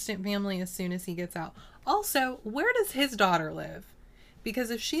this instant family as soon as he gets out. Also, where does his daughter live?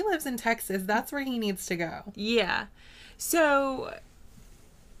 Because if she lives in Texas, that's where he needs to go. Yeah. So,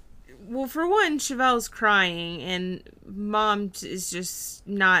 well, for one, Chevelle's crying, and Mom is just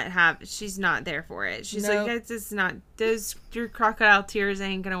she's not there for it. She's like, it's just not, your crocodile tears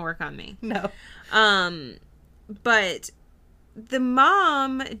ain't gonna work on me. No. But the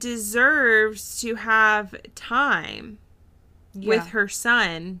mom deserves to have time with her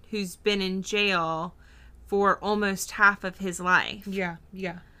son, who's been in jail for almost half of his life. Yeah,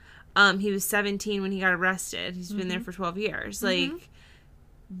 yeah. He was 17 when he got arrested. He's been there for 12 years. Like,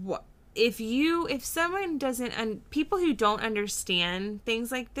 what? If someone doesn't, people who don't understand things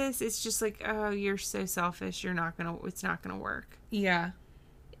like this, it's just like, oh, you're so selfish. It's not gonna work. Yeah.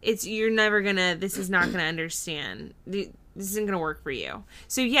 This is not gonna understand. This isn't gonna work for you.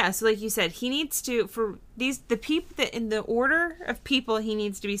 So yeah, so like you said, he needs to, the people that in the order of people he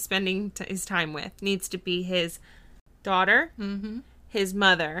needs to be spending his time with needs to be his daughter, his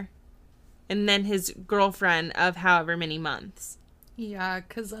mother, and then his girlfriend of however many months. Yeah,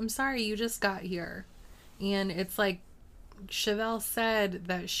 because I'm sorry, you just got here. And it's like Chevelle said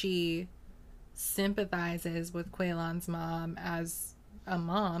that she sympathizes with Quaylon's mom as a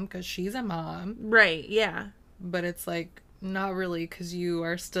mom because she's a mom. Right, yeah. But it's like, not really, because you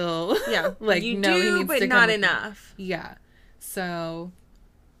are still... Yeah, like, you no, do, he needs but to not come enough. Yeah. So,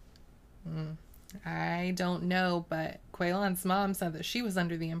 I don't know, but Quaylon's mom said that she was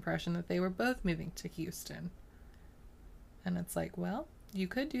under the impression that they were both moving to Houston. And it's like, well, you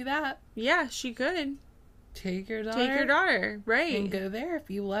could do that. Yeah, she could. Take your daughter, right. And go there if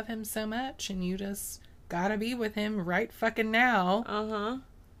you love him so much and you just gotta be with him right fucking now. Uh-huh.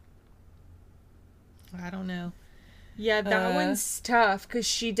 I don't know. Yeah, that one's tough because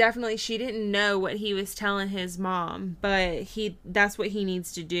she didn't know what he was telling his mom, but that's what he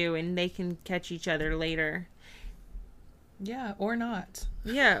needs to do, and they can catch each other later. Yeah, or not.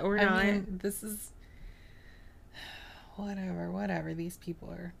 Yeah, or not. I mean, this is whatever. These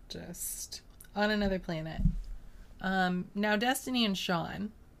people are just on another planet. Now Destiny and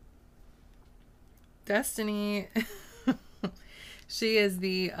Sean. Destiny, she is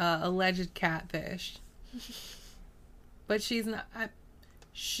the alleged catfish. But she's not.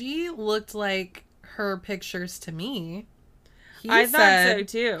 She looked like her pictures to me. I thought so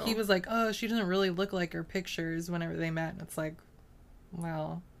too. He was like, "Oh, she doesn't really look like her pictures." Whenever they met, and it's like,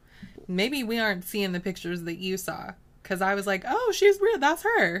 well, maybe we aren't seeing the pictures that you saw. Because I was like, "Oh, she's weird. That's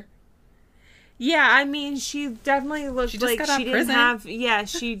her." Yeah, I mean, she definitely looked like she didn't have. Yeah,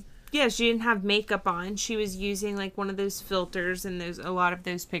 she didn't have makeup on. She was using like one of those filters in a lot of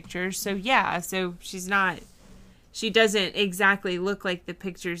those pictures. So yeah, so she's not. She doesn't exactly look like the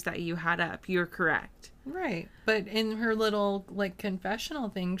pictures that you had up. You're correct. Right. But in her little, like, confessional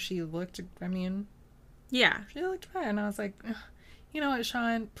thing, she looked, I mean... Yeah. She looked fine. And I was like, you know what,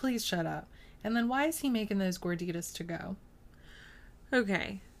 Sean? Please shut up. And then why is he making those Gorditas to go?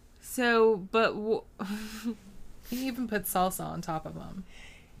 Okay. So, but... He even put salsa on top of them.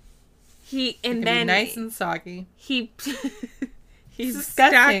 And then... nice and soggy. He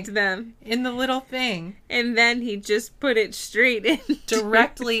stacked them in the little thing. And then he just put it straight in.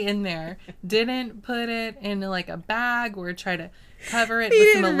 Directly in there. Didn't put it in like a bag or try to cover it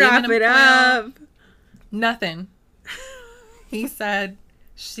with some aluminum foil. Wrap it up. Nothing. He said,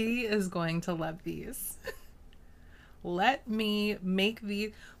 she is going to love these. Let me make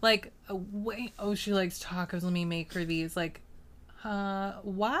these. Like, wait. Oh, she likes tacos. Let me make her these. Like,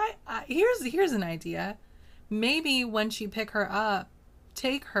 why? Here's an idea. Maybe when she pick her up,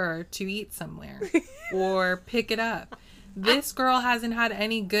 take her to eat somewhere or pick it up. This girl hasn't had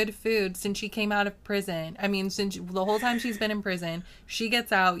any good food since she came out of prison. I mean, since the whole time she's been in prison, she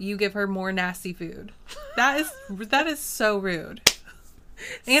gets out, you give her more nasty food. That is so rude.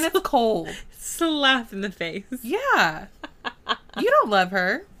 And it's cold. Slap in the face. Yeah. You don't love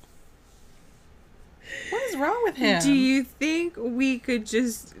her. What is wrong with him? Do you think we could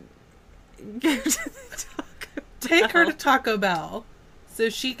just go to the Take her to Taco Bell so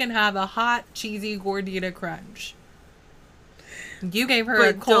she can have a hot, cheesy Gordita crunch. You gave her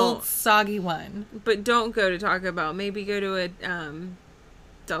a cold, soggy one. But don't go to Taco Bell. Maybe go to a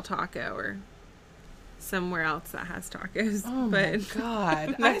Del Taco or somewhere else that has tacos. Oh my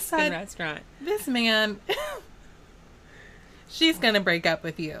God. I said, restaurant. This man, she's going to break up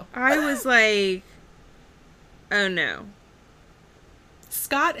with you. I was like, oh no.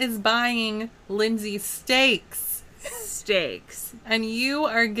 Scott is buying Lindsay steaks. And you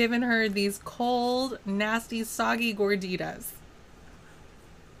are giving her these cold, nasty, soggy Gorditas.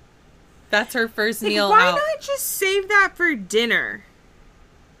 That's her first meal why out. Why not just save that for dinner?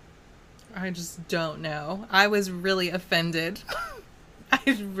 I just don't know. I was really offended. I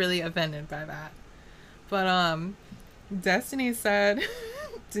was really offended by that. But, Destiny said,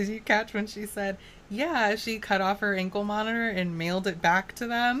 did you catch when she said, yeah, she cut off her ankle monitor and mailed it back to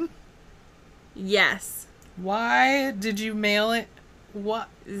them? Yes. Why did you mail it? What?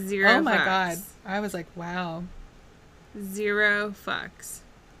 0 Oh my fucks. God. I was like, wow. 0 fucks.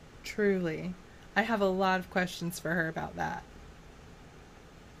 Truly. I have a lot of questions for her about that.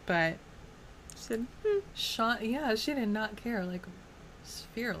 But she said, Sean, yeah, she did not care. Like, she's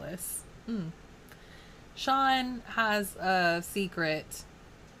fearless. Sean has a secret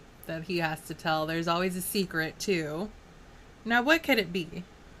that he has to tell. There's always a secret too. Now, what could it be?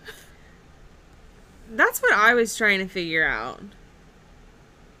 That's what I was trying to figure out.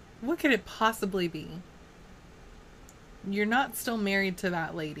 What could it possibly be? You're not still married to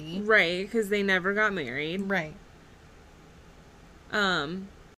that lady. Right, because they never got married. Right.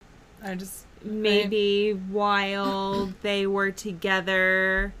 Maybe while they were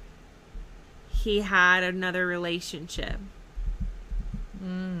together, he had another relationship.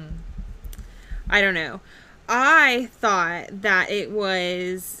 I don't know. I thought that it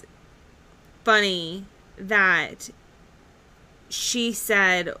was funny that she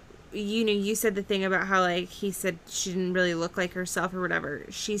said, you said the thing about how, like, he said she didn't really look like herself or whatever.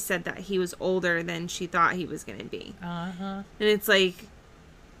 She said that he was older than she thought he was going to be. Uh-huh. And it's like,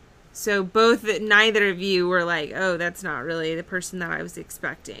 so neither of you were like, oh, that's not really the person that I was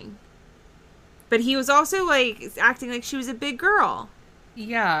expecting. But he was also, like, acting like she was a big girl.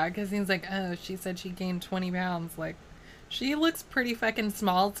 Yeah, because he's like, oh, she said she gained 20 pounds. Like, she looks pretty fucking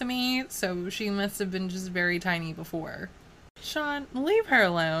small to me, so she must have been just very tiny before. Sean, leave her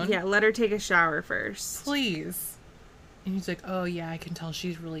alone. Yeah, let her take a shower first. Please. And he's like, oh, yeah, I can tell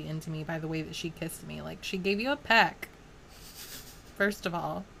she's really into me by the way that she kissed me. Like, she gave you a peck. First of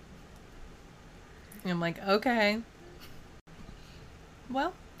all. And I'm like, okay.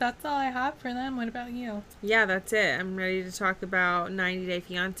 Well, that's all I have for them. What about you? Yeah, that's it. I'm ready to talk about 90 Day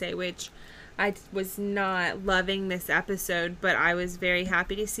Fiancé, which I was not loving this episode, but I was very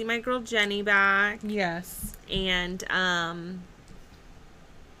happy to see my girl Jenny back. Yes. And,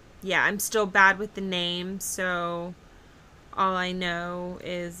 yeah, I'm still bad with the names, so all I know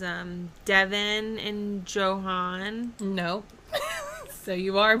is Devin and Johan. Nope. So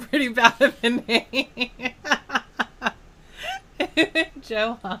you are pretty bad at the name.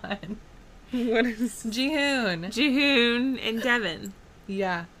 Johan. What is Jihoon and Devin.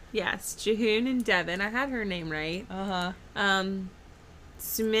 Yeah. Yes, Jihoon and Devin. I had her name right. Uh-huh.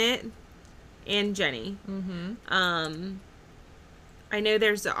 Sumit and Jenny. Mm-hmm. I know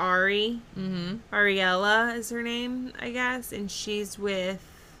there's Ari. Mm-hmm. Ariella is her name, I guess, and she's with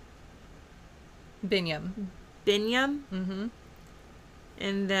Binyam. Mm-hmm.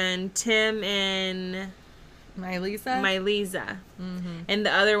 And then Tim and Mylisa. Mm-hmm. And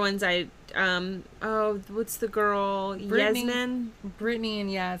the other ones what's the girl? Yasmin? Brittany and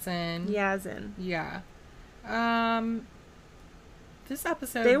Yazin. Yeah. This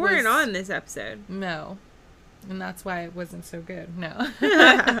episode They weren't on this episode. No. And that's why it wasn't so good. No.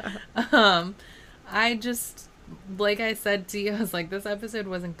 I just, like I said to you, I was like, this episode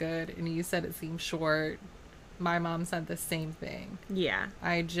wasn't good. And you said it seemed short. My mom said the same thing. Yeah.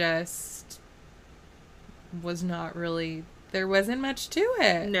 I just was not really, there wasn't much to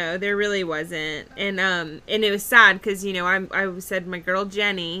it. No, there really wasn't. And it was sad because, I said my girl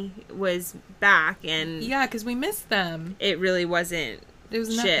Jenny was back and... Yeah, because we missed them. It really wasn't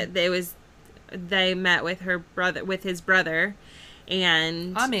shit. Nothing. They met with his brother,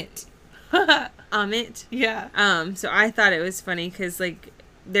 and... Amit. Yeah. So I thought it was funny because, like,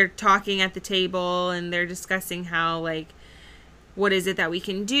 they're talking at the table and they're discussing how, like, what is it that we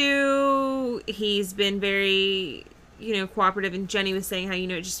can do? He's been very, cooperative, and Jenny was saying how,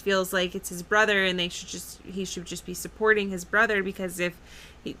 it just feels like it's his brother and he should just be supporting his brother, because if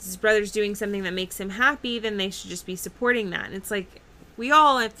his brother's doing something that makes him happy, then they should just be supporting that. And it's like, we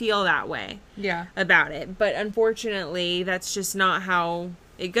all feel that way about it. But unfortunately, that's just not how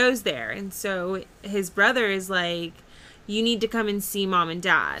it goes there. And so his brother is like, you need to come and see mom and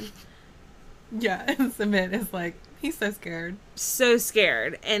dad. Yeah, and Sumit is like, he's so scared. So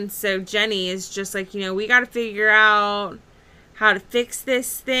scared. And so Jenny is just like, we got to figure out how to fix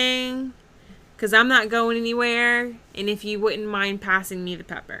this thing, because I'm not going anywhere. And if you wouldn't mind passing me the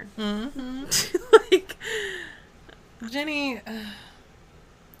pepper. Mm-hmm. Like, Jenny...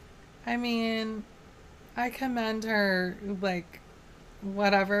 I mean, I commend her, like,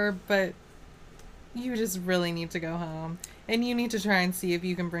 whatever, but you just really need to go home. And you need to try and see if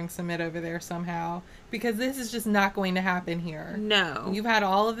you can bring Sumit over there somehow, because this is just not going to happen here. No. You've had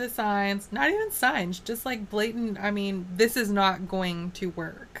all of the signs, not even signs, just like blatant, I mean, this is not going to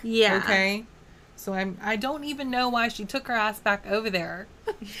work. Yeah. Okay? So I don't even know why she took her ass back over there.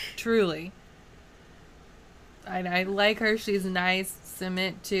 Truly. I like her. She's nice.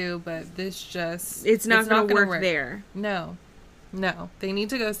 Sumit too, but this just... It's not going to work there. No. They need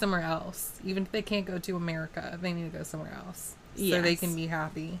to go somewhere else. Even if they can't go to America, they need to go somewhere else. Yes. So they can be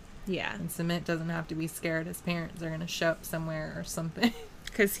happy. Yeah. And Sumit doesn't have to be scared his parents are going to show up somewhere or something.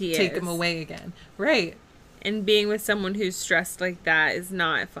 Because Take him away again. Right. And being with someone who's stressed like that is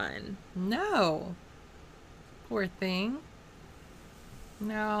not fun. No. Poor thing.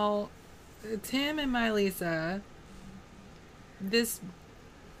 Now... Tim and Mylisa,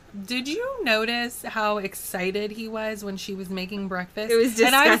 did you notice how excited he was when she was making breakfast? It was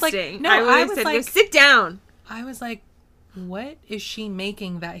disgusting. And I was like, sit down. I was like, what is she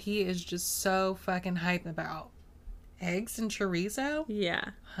making that he is just so fucking hype about? Eggs and chorizo? Yeah.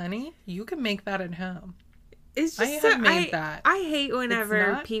 Honey, you can make that at home. It's just that. I hate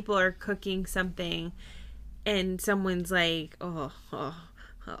whenever people are cooking something and someone's like, oh,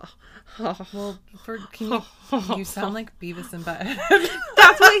 Well, you sound like Beavis and Butthead.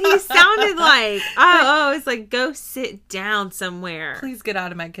 That's what he sounded like. Oh, it's like, go sit down somewhere. Please get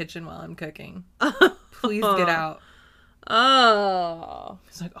out of my kitchen while I'm cooking. Please get out. Oh.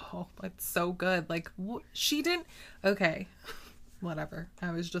 It's like, oh, it's so good. Like, she didn't. Okay. Whatever.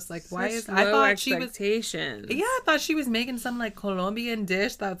 I was just like, why is I thought she was yeah, I thought she was making some like Colombian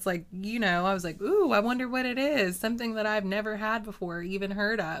dish that's like, you know, I was like, ooh, I wonder what it is. Something that I've never had before, even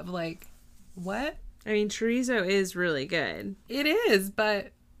heard of. Like, what? I mean, chorizo is really good. It is,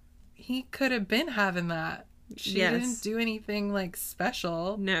 but he could have been having that. She didn't do anything like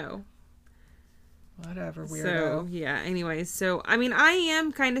special. No. Whatever, weirdo. So, yeah, anyways. So, I mean, I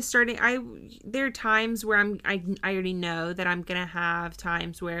am kind of starting. There are times where I already know that I'm going to have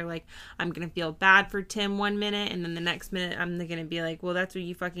times where, like, I'm going to feel bad for Tim one minute, and then the next minute I'm going to be like, well, that's what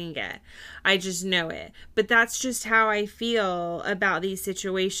you fucking get. I just know it. But that's just how I feel about these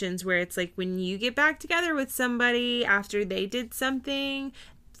situations where it's like when you get back together with somebody after they did something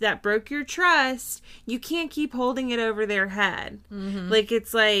that broke your trust, you can't keep holding it over their head. Mm-hmm. Like,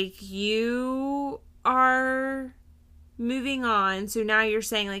 it's like you are moving on, so now you're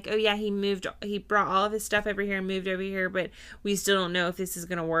saying like, oh yeah, he brought all of his stuff over here and moved over here, but we still don't know if this is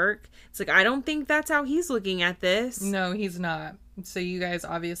gonna work. It's like, I don't think that's how he's looking at this. No, he's not. So you guys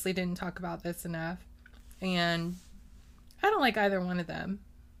obviously didn't talk about this enough, and I don't like either one of them.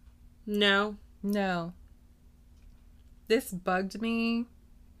 No this bugged me.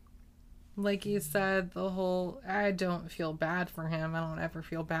 Like you said, I don't feel bad for him. I don't ever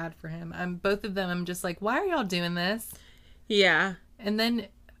feel bad for him. Both of them, I'm just like, why are y'all doing this? Yeah. And then,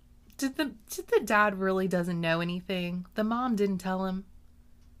 did the dad really doesn't know anything? The mom didn't tell him.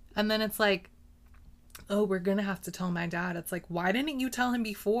 And then it's like, oh, we're going to have to tell my dad. It's like, why didn't you tell him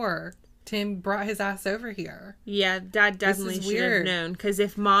before Tim brought his ass over here? Yeah, dad definitely should have known. Because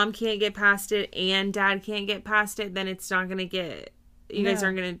if mom can't get past it and dad can't get past it, then it's not going to get... You guys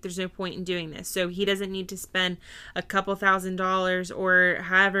aren't going to, there's no point in doing this. So he doesn't need to spend a couple $1,000s or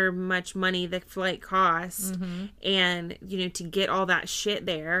however much money the flight costs and, you know, to get all that shit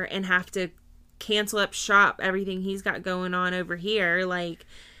there and have to cancel up shop everything he's got going on over here. Like,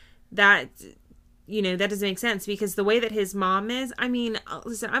 that, you know, that doesn't make sense because the way that his mom is, I mean,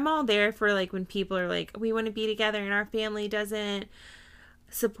 listen, I'm all there for like when people are like, we want to be together and our family doesn't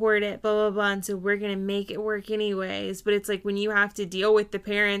support it, blah, blah, blah, and so we're gonna make it work anyways. But it's like when you have to deal with the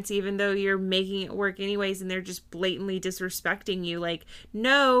parents, even though you're making it work anyways, and they're just blatantly disrespecting you, like,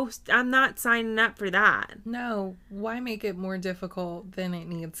 no, I'm not signing up for that. No, why make it more difficult than it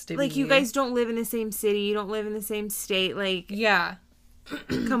needs to be? Like, you guys don't live in the same city, you don't live in the same state, like, yeah.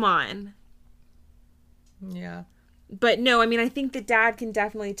 Come on. Yeah. But no, I mean, I think that dad can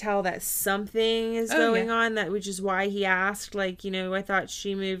definitely tell that something is going on, which is why he asked, like, you know, I thought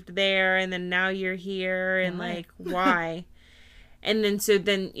she moved there and then now you're here and like, why? And then, so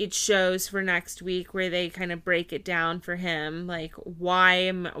then it shows for next week where they kind of break it down for him. Like, why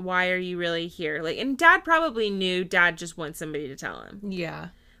are you really here? Like, and dad probably knew dad just wants somebody to tell him. Yeah.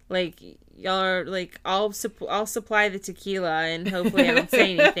 Like, y'all are, like, I'll supply the tequila and hopefully I don't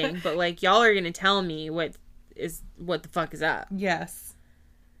say anything. But, like, y'all are going to tell me what the fuck is up. Yes.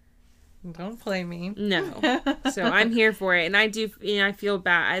 Don't play me. No. So I'm here for it. And I do, you know, I feel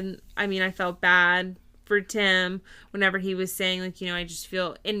bad. I mean, I felt bad for Tim whenever he was saying, like, you know, I just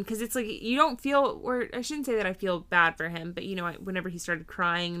feel, and because it's like, you don't feel, or I shouldn't say that I feel bad for him, but, you know, whenever he started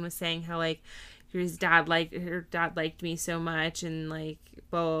crying and was saying how, like, her dad liked me so much and, like,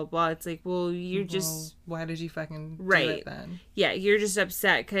 blah, blah, blah. It's like, well, you're just. Why did you fucking do it then? Yeah, you're just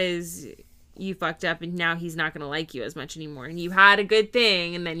upset because you fucked up and now he's not going to like you as much anymore. And you had a good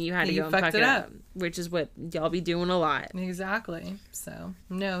thing and then you had to go and fuck it up. Which is what y'all be doing a lot. Exactly. So,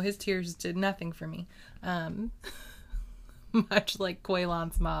 no, his tears did nothing for me. Much like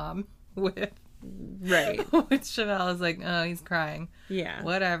Quaylan's mom with... Right. With Chevelle is like, oh, he's crying. Yeah.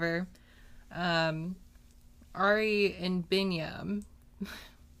 Whatever. Ari and Binyam.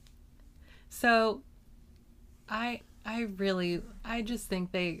 So, I just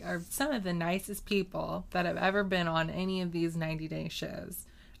think they are some of the nicest people that have ever been on any of these 90-day shows.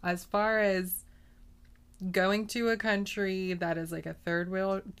 As far as going to a country that is like a third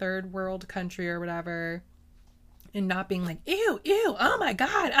world country or whatever, and not being like, ew, oh my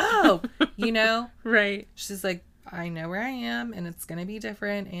God, oh, you know? Right. She's like, I know where I am and it's going to be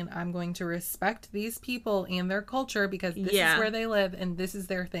different and I'm going to respect these people and their culture because this is where they live and this is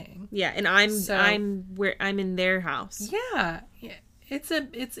their thing. Yeah, and I'm in their house. Yeah.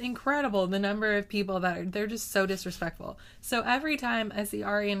 It's incredible the number of people they're just so disrespectful. So every time I see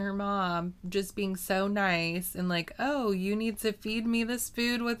Ari and her mom just being so nice and like, oh, you need to feed me this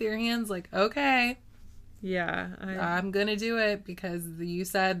food with your hands, like, okay. Yeah. I'm gonna do it because you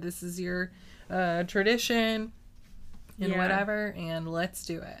said this is your tradition and whatever, and let's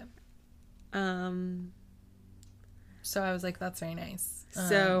do it. So I was like, that's very nice.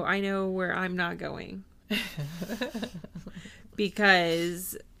 So I know where I'm not going.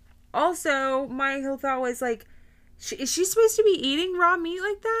 Because also my whole thought was like, is she supposed to be eating raw meat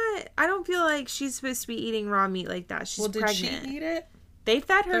like that? I don't feel like she's supposed to be eating raw meat like that. She's pregnant. Did she eat it? They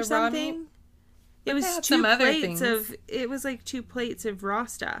fed her something. It was it was like 2 plates of raw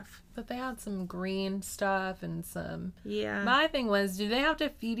stuff. But they had some green stuff and some... Yeah. My thing was, do they have to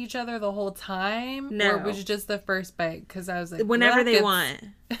feed each other the whole time? No. Or was it just the first bite? Because I was like... Whenever they want.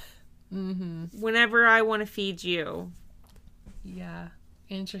 Mm-hmm. Whenever I want to feed you. Yeah.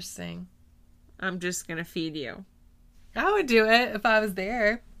 Interesting. I'm just going to feed you. I would do it if I was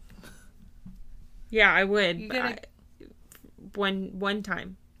there. Yeah, I would. One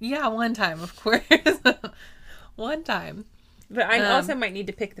time. Yeah, one time, of course. One time. But I also might need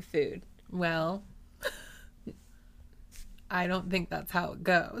to pick the food. Well, I don't think that's how it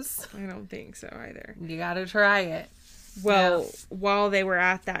goes. I don't think so either. You gotta try it. Well, while they were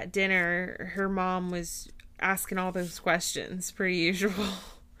at that dinner, her mom was asking all those questions, per usual.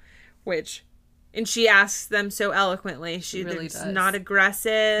 And she asks them so eloquently. She really does. Not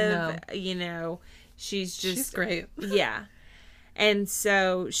aggressive. No. She's great. Yeah. And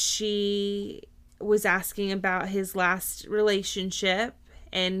so she was asking about his last relationship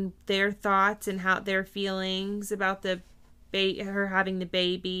and their thoughts and how their feelings about her having the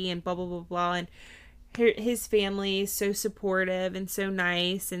baby and blah, blah, blah, blah. And his family is so supportive and so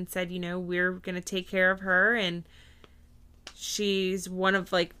nice and said, we're going to take care of her. And she's one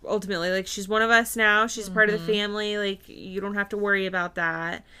of, ultimately, she's one of us now. She's part of the family. You don't have to worry about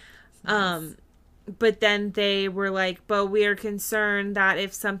that. Nice. But then they were like, but we are concerned that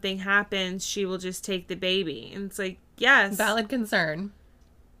if something happens, she will just take the baby. And it's like, yes. Valid concern.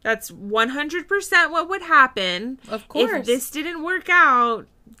 That's 100% what would happen. Of course. If this didn't work out,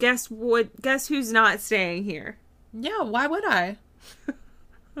 guess who's not staying here? Yeah, why would I?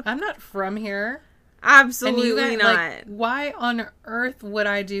 I'm not from here. Absolutely not. Why on earth would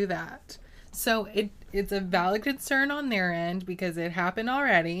I do that? So it's a valid concern on their end because it happened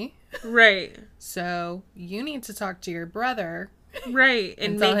already. Right. So you need to talk to your brother. Right.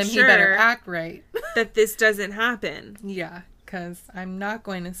 And tell him he better act right. That this doesn't happen. Yeah. Because I'm not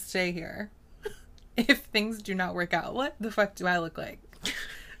going to stay here if things do not work out. What the fuck do I look like?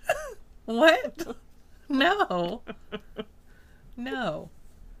 What? No.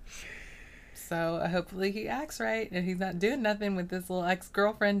 So hopefully he acts right and he's not doing nothing with this little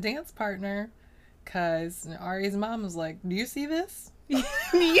ex-girlfriend dance partner. Because Ari's mom was like, do you see this? Do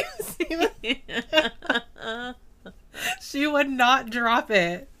you see this? She would not drop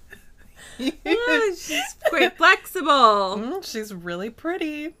it. Oh, she's quite flexible. She's really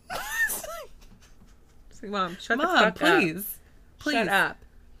pretty. Like, Mom, shut the fuck please. Please. Shut up.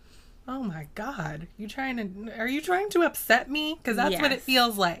 Oh my God. Are you trying to upset me? Because that's what it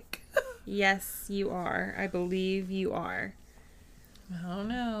feels like. Yes, you are. I believe you are. I don't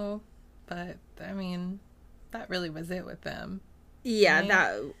know. But, I mean, that really was it with them. Yeah,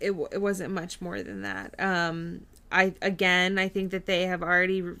 right? It wasn't much more than that. I think that they have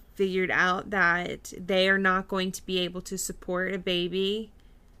already figured out that they are not going to be able to support a baby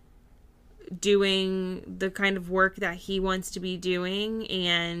doing the kind of work that he wants to be doing,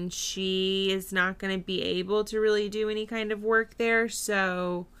 and she is not going to be able to really do any kind of work there.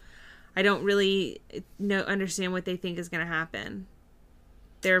 So I don't really understand what they think is going to happen.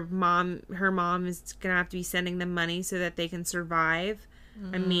 Her mom is going to have to be sending them money so that they can survive.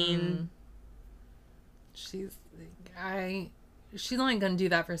 I mean, she's only going to do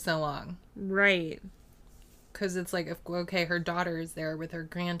that for so long. Right. Because it's like, okay, her daughter is there with her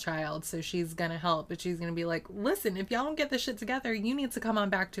grandchild, so she's going to help. But she's going to be like, listen, if y'all don't get this shit together, you need to come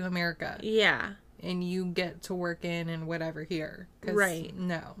on back to America. Yeah. And you get to work in and whatever here. Right.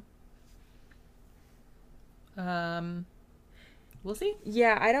 No. We'll see.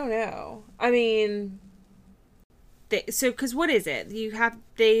 Yeah, I don't know. I mean, because what is it?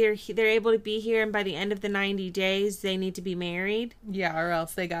 They're able to be here, and by the end of the 90 days, they need to be married. Yeah, or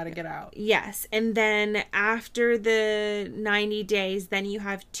else they got to get out. Yes, and then after the 90 days, then you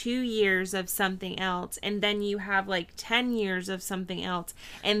have 2 years of something else, and then you have 10 years of something else,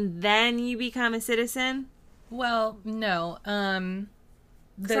 and then you become a citizen? Well, no.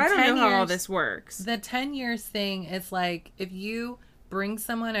 So I don't know how all this works. The 10 years thing is if you bring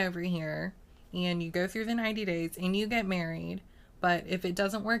someone over here and you go through the 90 days and you get married, but if it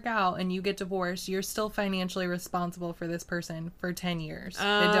doesn't work out and you get divorced, you're still financially responsible for this person for 10 years.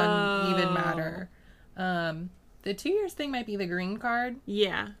 Oh. It doesn't even matter. The 2 years thing might be the green card.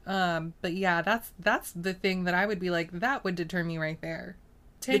 Yeah. But yeah, that's the thing that I would be like, that would deter me right there.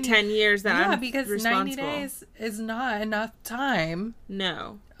 10 years that I'm because responsible. 90 days is not enough time.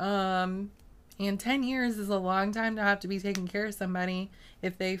 No. And 10 years is a long time to have to be taking care of somebody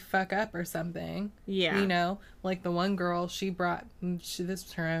if they fuck up or something. Yeah. You know, like the one girl this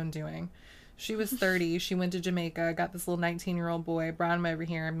was her own doing. She was 30. She went to Jamaica, got this little 19-year-old boy, brought him over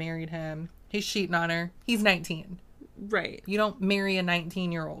here and married him. He's cheating on her. He's 19. Right. You don't marry a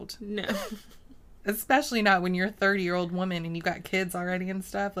 19-year-old. No. Especially not when you're a 30-year-old woman and you got kids already and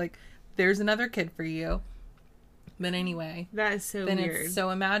stuff. Like, there's another kid for you. But anyway. That is so weird.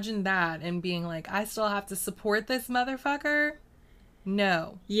 So imagine that and being like, I still have to support this motherfucker?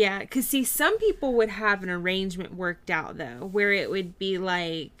 No. Yeah, because see, some people would have an arrangement worked out, though, where it would be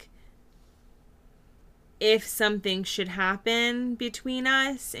like, if something should happen between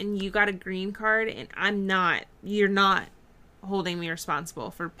us and you got a green card and you're not holding me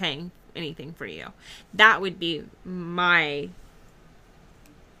responsible for paying anything for you. That would be we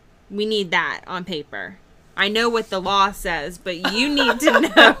need that on paper. I know what the law says, but you need to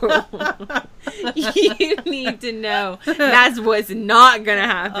know. You need to know that's what's not gonna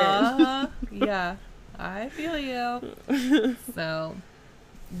happen. Yeah, I feel you. So,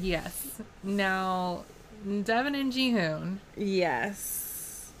 yes. Now, Devin and Jihoon.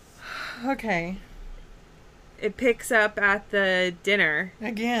 Yes. Okay. It picks up at the dinner.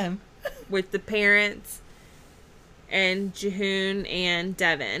 Again. With the parents and Jihoon and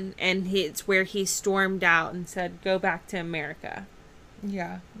Devin. And it's where he stormed out and said, go back to America.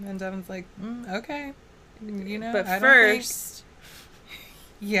 Yeah. And Devin's like, okay. You know, but I first...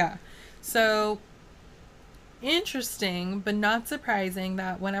 Yeah. So, interesting, but not surprising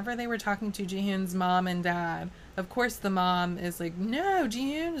that whenever they were talking to Jihoon's mom and dad, of course the mom is like, no,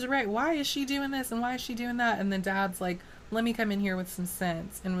 Jihoon is right. Why is she doing this and why is she doing that? And the dad's like, let me come in here with some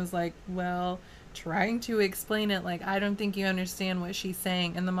sense. And was like, well... trying to explain it like, I don't think you understand what she's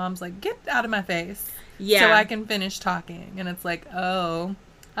saying. And the mom's like, get out of my face. Yeah. So I can finish talking. And it's like, oh,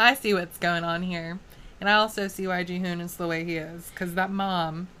 I see what's going on here. And I also see why Jihoon is the way he is. Because that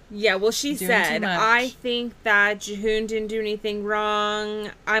mom... Yeah, well, she said, I think that Jihoon didn't do anything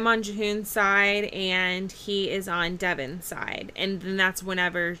wrong. I'm on Jihoon's side, and he is on Devin's side. And then that's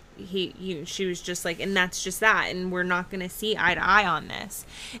whenever she was just like, and that's just that, and we're not going to see eye to eye on this.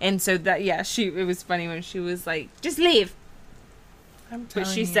 And so that, yeah, it was funny when she was like, just leave. But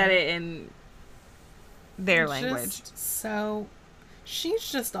she said it in their language. So, she's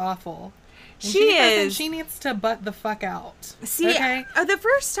just awful. And she is. She needs to butt the fuck out. See, okay? The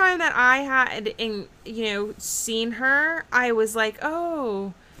first time that I had, seen her, I was like,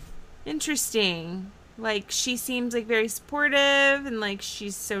 oh, interesting. Like, she seems like very supportive and like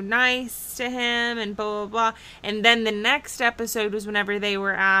she's so nice to him and blah, blah, blah. And then the next episode was whenever they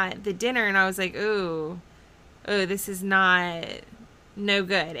were at the dinner and I was like, oh, this is no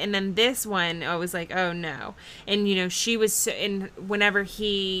good. And then this one, I was like, oh no. And she was and whenever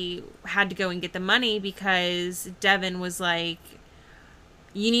he had to go and get the money because Devin was like,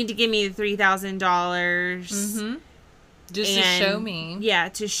 you need to give me the $3,000 just to show me. Yeah,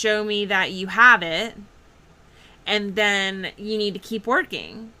 to show me that you have it. And then you need to keep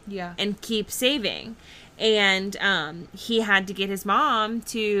working. Yeah. And keep saving. And he had to get his mom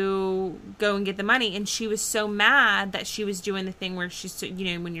to go and get the money. And she was so mad that she was doing the thing where she's,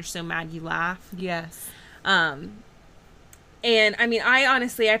 when you're so mad, you laugh. Yes. And I mean,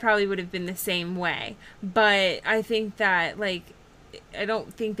 I probably would have been the same way. But I think that, I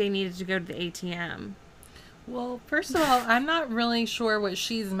don't think they needed to go to the ATM. Well, first of all, I'm not really sure what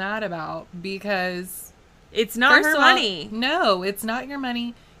she's mad about because... It's not her money. No, it's not your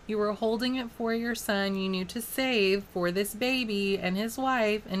money. You were holding it for your son. You knew to save for this baby and his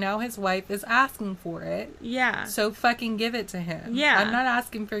wife, and now his wife is asking for it. Yeah. So fucking give it to him. Yeah. I'm not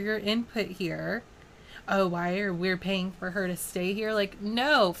asking for your input here. Oh, why are we paying for her to stay here? Like,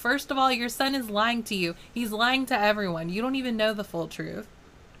 no. First of all, your son is lying to you. He's lying to everyone. You don't even know the full truth.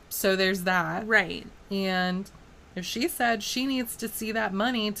 So there's that. Right. And if she said she needs to see that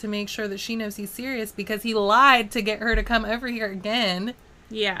money to make sure that she knows he's serious because he lied to get her to come over here again...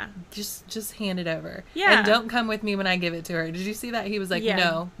 Yeah. Just hand it over. Yeah. And don't come with me when I give it to her. Did you see that? He was like,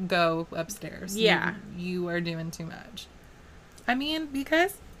 no, go upstairs. Yeah. You are doing too much. I mean,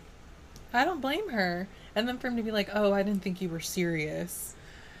 because I don't blame her. And then for him to be like, oh, I didn't think you were serious.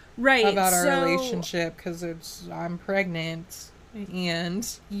 Right. About our relationship because I'm pregnant. And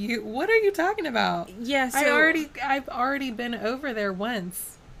what are you talking about? Yeah, so I've already been over there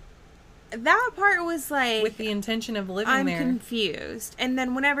once. That part was like, with the intention of living there. I'm confused. And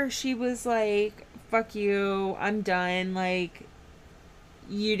then whenever she was like, fuck you, I'm done, like,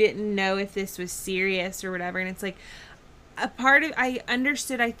 you didn't know if this was serious or whatever. And it's like, a part of, I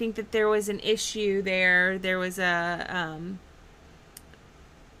understood, I think that there was an issue there. There was a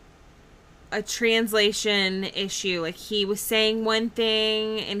translation issue. Like, he was saying one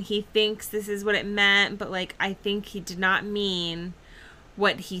thing and he thinks this is what it meant, but like, I think he did not mean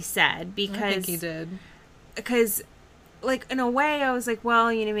what he said, because I think he did. Because, like, in a way, I was like,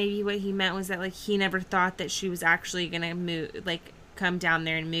 well, you know, maybe what he meant was that, like, he never thought that she was actually gonna move, like, come down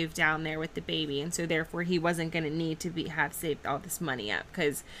there and move down there with the baby, and so therefore he wasn't gonna need to have saved all this money up,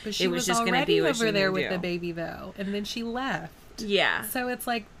 because it was just gonna be what over there with do. the baby, though, and then she left. Yeah. So it's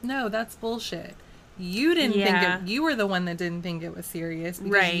like, no, that's bullshit. You didn't think you were the one that didn't think it was serious,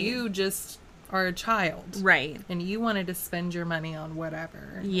 because you just are a child. Right. And you wanted to spend your money on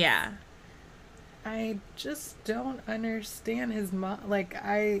whatever. Yeah. I just don't understand his mom.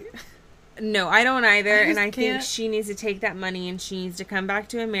 No, I don't either. And I think she needs to take that money and she needs to come back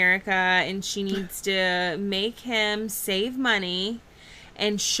to America and she needs to make him save money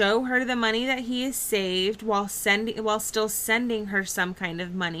and show her the money that he has saved while still sending her some kind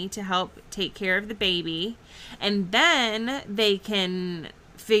of money to help take care of the baby. And then they can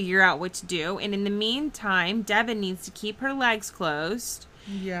figure out what to do. And in the meantime, Devin needs to keep her legs closed.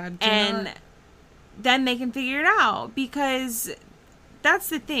 Yeah. Then they can figure it out, because that's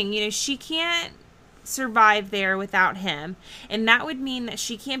the thing, you know, she can't survive there without him, and that would mean that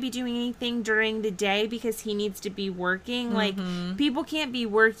she can't be doing anything during the day because he needs to be working. Like, people can't be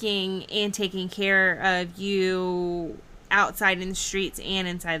working and taking care of you outside in the streets and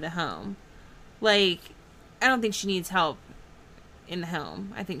inside the home. Like, I don't think she needs help in the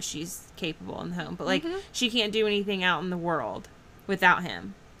home. I think she's capable in the home, but like, she can't do anything out in the world without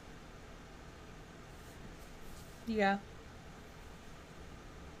him. Yeah.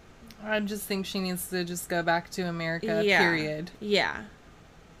 I just think she needs to just go back to America, period. Yeah.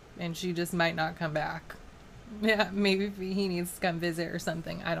 And she just might not come back. Yeah, maybe he needs to come visit or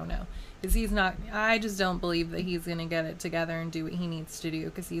something. I don't know. Because I just don't believe that he's going to get it together and do what he needs to do,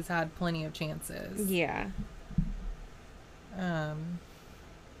 because he's had plenty of chances. Yeah.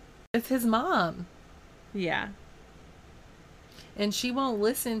 It's his mom. Yeah. And she won't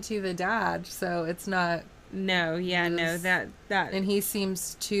listen to the dad, so it's not... No, yeah, no, that... And he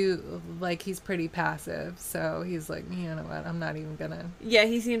seems to, like, he's pretty passive, so he's like, you know what, I'm not even gonna... Yeah,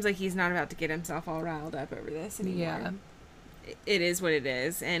 he seems like he's not about to get himself all riled up over this anymore. Yeah. It is what it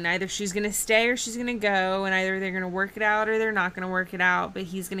is, and either she's gonna stay or she's gonna go, and either they're gonna work it out or they're not gonna work it out, but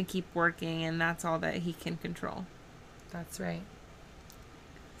he's gonna keep working, and that's all that he can control. That's right.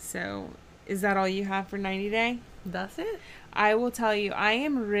 So, is that all you have for 90 Day? That's it. I will tell you, I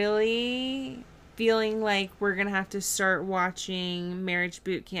am really feeling like we're gonna have to start watching Marriage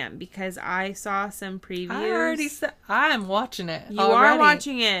Boot Camp, because I saw some previews. I already said I'm watching it. You are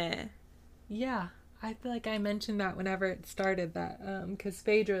watching it. Yeah, I feel like I mentioned that whenever it started, that because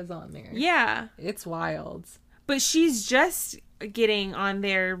Phaedra's on there. Yeah, it's wild. But she's just getting on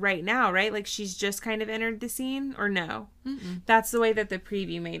there right now, right? Like, she's just kind of entered the scene, or no? Mm-mm. That's the way that the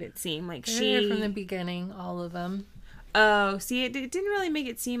preview made it seem. Like, They're from the beginning, all of them. Oh, see, it didn't really make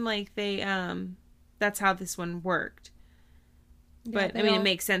it seem like they that's how this one worked. But, I mean, it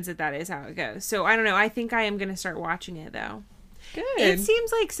makes sense that is how it goes. So, I don't know. I think I am going to start watching it, though. Good. It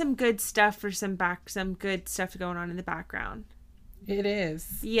seems like some good stuff for some good stuff going on in the background. It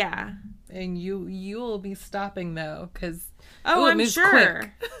is. Yeah. And you will be stopping, though, because... Oh, I'm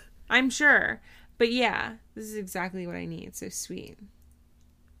sure. I'm sure. But, yeah, this is exactly what I need. So sweet.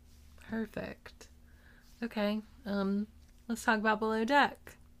 Perfect. Okay. Let's talk about Below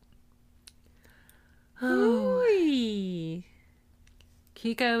Deck. Oh.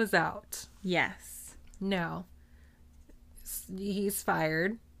 Kiko is out. Yes. No. He's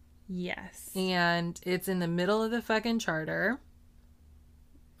fired. Yes. And it's in the middle of the fucking charter.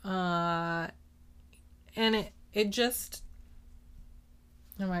 And it just...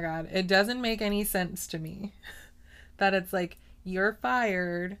 Oh my God. It doesn't make any sense to me. That it's like, you're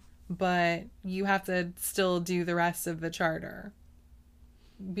fired, but you have to still do the rest of the charter.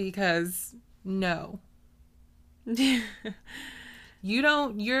 Because, no. You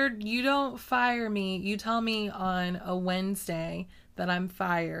don't fire me. You tell me on a Wednesday that I'm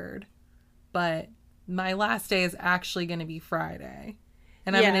fired, but my last day is actually going to be Friday.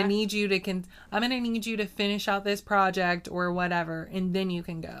 And I'm going to need you to finish out this project or whatever, and then you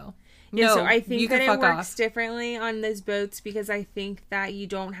can go. Yeah, No, so I think you that can it fuck works off. differently on those boats because I think that you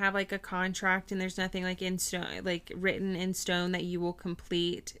don't have like a contract and there's nothing like in stone, like written in stone that you will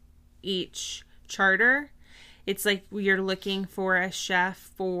complete each charter. It's like you're looking for a chef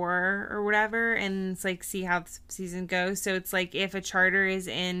for or whatever, and it's like see how the season goes. So it's like if a charter is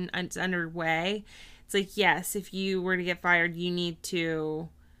it's underway, it's like yes, if you were to get fired, you need to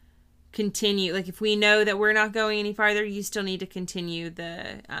continue. Like if we know that we're not going any farther, you still need to continue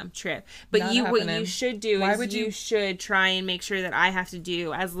the trip. But Not what happening. you should do Why is would you should try and make sure that I have to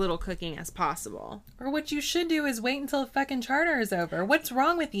do as little cooking as possible. Or what you should do is wait until the fucking charter is over. What's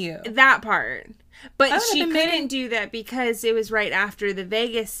wrong with you? That part. But would've she been couldn't making- do that because it was right after the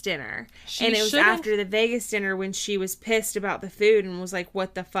Vegas dinner. And it was shouldn't- after the Vegas dinner when she was pissed about the food and was like,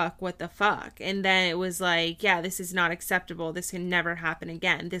 what the fuck, what the fuck? And then it was like, yeah, this is not acceptable. This can never happen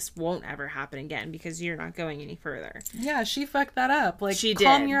again. This won't ever happen again because you're not going any further. Yeah, she fucked that up. Like, She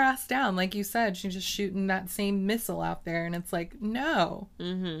calm did. your ass down. Like you said, she's just shooting that same missile out there. And it's like, no.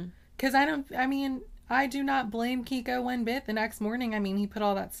 Mm-hmm. Because I do not blame Kiko one bit. The next morning, he put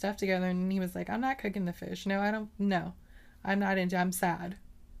all that stuff together and he was like, I'm not cooking the fish. No, I'm not into, I'm sad.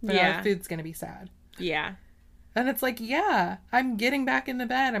 But our food's going to be sad. Yeah. And it's like, yeah, I'm getting back in the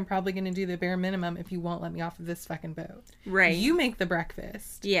bed. I'm probably going to do the bare minimum if you won't let me off of this fucking boat. Right. You make the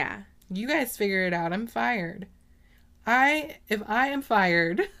breakfast. Yeah. You guys figure it out. I'm fired. If I am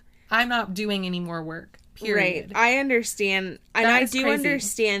fired, I'm not doing any more work. Period. Right. I understand. And That I is do crazy.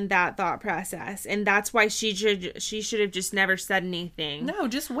 understand that thought process. And that's why she should have just never said anything. No,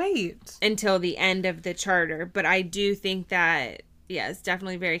 just wait. Until the end of the charter. But I do think that, yeah, it's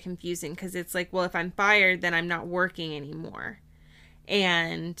definitely very confusing because it's like, well, if I'm fired, then I'm not working anymore.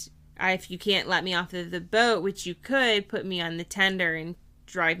 And if you can't let me off of the boat, which you could, put me on the tender and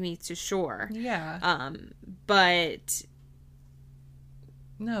drive me to shore. Yeah. But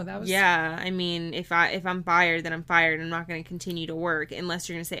No, that was... yeah, if I'm fired, then I'm fired. I'm not going to continue to work unless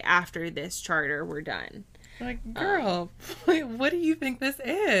you're going to say after this charter we're done. Like, girl, what do you think this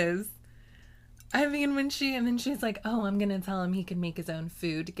is? When she's like, oh, I'm going to tell him he can make his own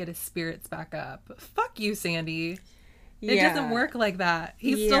food to get his spirits back up. Fuck you, Sandy. It doesn't work like that.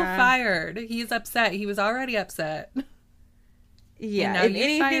 He's still fired. He's upset. He was already upset. Yeah, if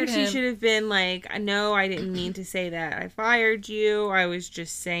anything, she should have been like, no, I didn't mean to say that. I fired you. I was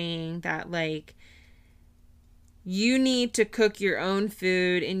just saying that, like, you need to cook your own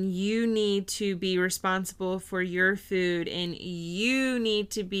food and you need to be responsible for your food and you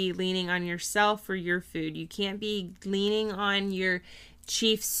need to be leaning on yourself for your food. You can't be leaning on your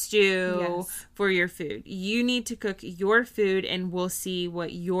chief stew for your food. You need to cook your food and we'll see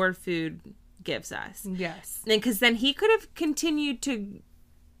what your food gives us. Yes. And because then he could have continued to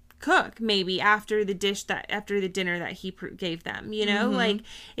cook maybe after the dinner that he gave them, you know, like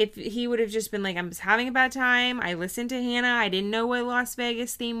if he would have just been like, I'm just having a bad time. I listened to Hannah. I didn't know what Las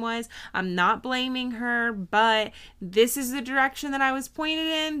Vegas theme was. I'm not blaming her, but this is the direction that I was pointed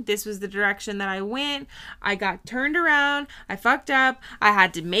in. This was the direction that I went. I got turned around. I fucked up. I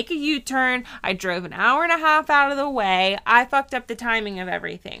had to make a U-turn. I drove an hour and a half out of the way. I fucked up the timing of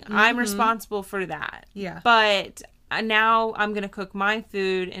everything. I'm responsible for that. Yeah. But now I'm going to cook my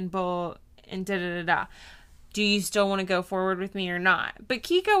food and bowl and da-da-da-da. Do you still want to go forward with me or not? But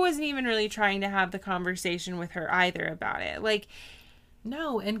Kiko wasn't even really trying to have the conversation with her either about it. Like,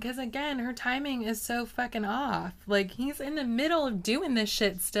 no, and because, again, her timing is so fucking off. Like, he's in the middle of doing this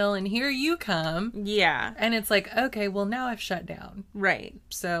shit still, and here you come. yeah. And it's like, okay, well, now I've shut down. Right.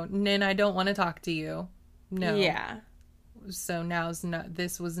 So, then I don't want to talk to you. No. Yeah. So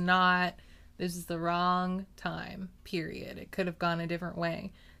this is the wrong time, period. It could have gone a different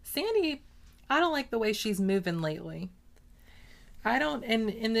way. Sandy, I don't like the way she's moving lately.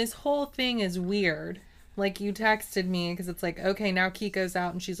 And this whole thing is weird. Like, you texted me, because it's like, okay, now Kiko's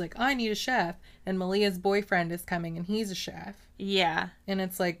out, and she's like, I need a chef. And Malia's boyfriend is coming, and he's a chef. Yeah. And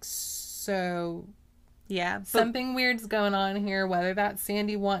it's like, so... Yeah. But something weird's going on here, whether that's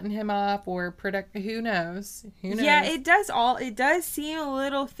Sandy wanting him off or who knows? yeah, it does seem a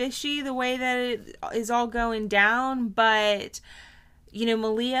little fishy the way that it is all going down, but you know,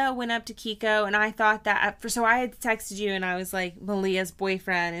 Malia went up to Kiko and I thought that so I had texted you and I was like, Malia's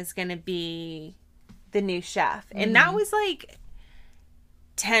boyfriend is going to be the new chef. And that was like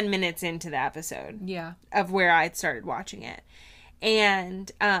 10 minutes into the episode. Yeah. Of where I'd started watching it.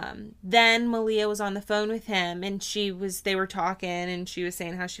 And then Malia was on the phone with him and they were talking and she was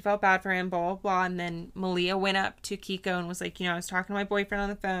saying how she felt bad for him, blah, blah, blah. And then Malia went up to Kiko and was like, you know, I was talking to my boyfriend on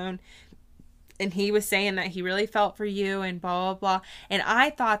the phone And he was saying that he really felt for you and blah, blah, blah. And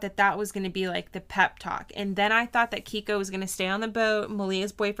I thought that that was going to be like the pep talk. And then I thought that Kiko was going to stay on the boat.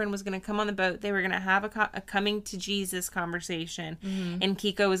 Malia's boyfriend was going to come on the boat. They were going to have a coming to Jesus conversation. Mm-hmm. And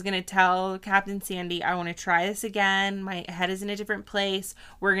Kiko was going to tell Captain Sandy, I want to try this again. My head is in a different place.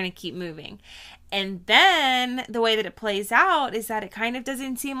 We're going to keep moving. And then the way that it plays out is that it kind of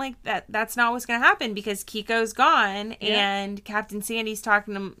doesn't seem like that's not what's going to happen, because Kiko's gone and Captain Sandy's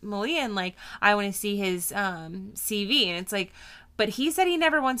talking to Malia and like, I want to see his CV. And it's like, but he said he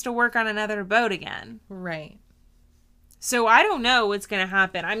never wants to work on another boat again. Right. So I don't know what's going to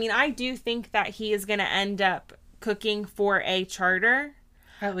happen. I mean, I do think that he is going to end up cooking for a charter.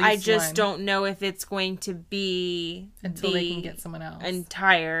 At least I just one. don't know if it's going to be until they can get someone else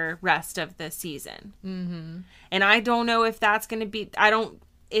entire rest of the season. Mm-hmm. And I don't know if that's going to be.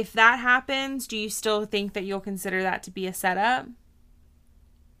 If that happens, do you still think that you'll consider that to be a setup?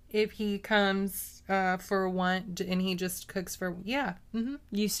 If he comes for one and he just cooks for mm-hmm.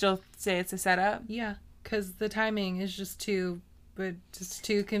 You still say it's a setup? Yeah, because the timing is just too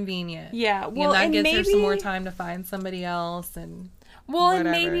convenient. Yeah, well, and that gives maybe her some more time to find somebody else and. Well, whatever.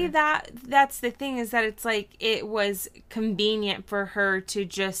 And maybe that's the thing, is that it's like it was convenient for her to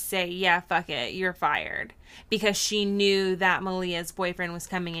just say, yeah, fuck it, you're fired. Because she knew that Malia's boyfriend was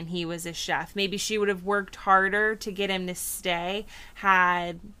coming and he was a chef. Maybe she would have worked harder to get him to stay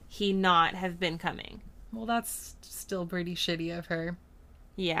had he not have been coming. Well, that's still pretty shitty of her.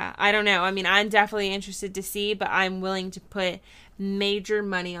 Yeah, I don't know. I mean, I'm definitely interested to see, but I'm willing to put major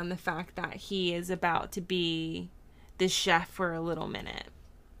money on the fact that he is about to be the chef for a little minute.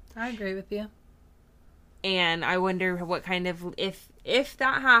 I agree with you. And I wonder what kind of, if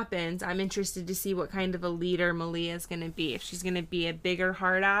that happens, I'm interested to see what kind of a leader Malia is going to be. If she's going to be a bigger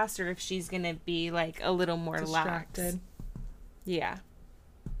hard ass, or if she's going to be like a little more distracted. Lax. Yeah.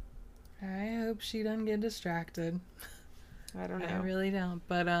 I hope she doesn't get distracted. I don't know. I really don't.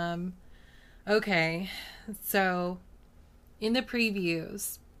 But okay. So in the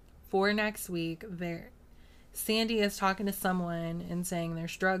previews for next week, Sandy is talking to someone and saying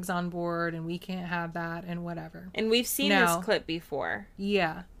there's drugs on board and we can't have that and whatever. And we've seen this clip before.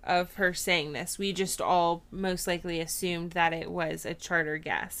 Yeah. Of her saying this. We just all most likely assumed that it was a charter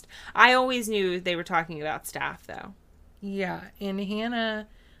guest. I always knew they were talking about staff, though. Yeah. And Hannah,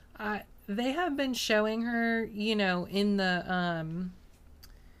 they have been showing her, in the,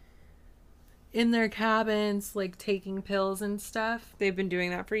 in their cabins, like taking pills and stuff. They've been doing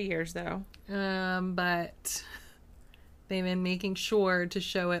that for years, though. But they've been making sure to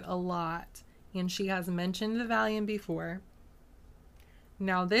show it a lot. And she has mentioned the Valium before.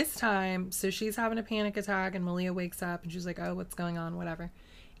 Now this time, so she's having a panic attack and Malia wakes up and she's like, oh, what's going on? Whatever.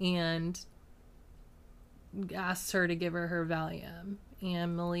 And asks her to give her Valium.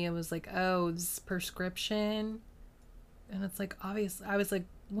 And Malia was like, oh, this is prescription. And it's like, obviously, I was like,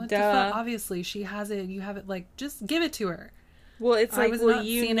 what the fuck? Obviously, she has it. You have it. Like, just give it to her. Well, it's like, well,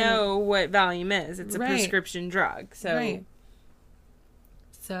 you know what Valium is. It's a prescription drug. So. Right.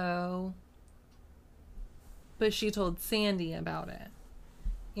 So. But she told Sandy about it.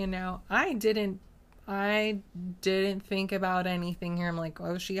 I didn't think about anything here. I'm like,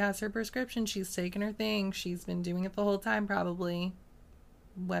 oh, she has her prescription. She's taken her thing. She's been doing it the whole time, probably.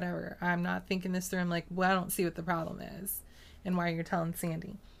 Whatever. I'm not thinking this through. I'm like, well, I don't see what the problem is and why you're telling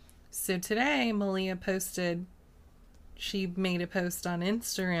Sandy. So today, Malia she made a post on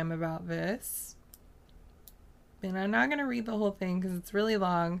Instagram about this. And I'm not going to read the whole thing because it's really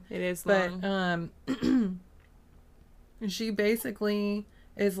long. It is long. But she basically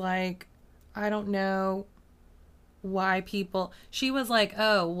is like, I don't know why people... She was like,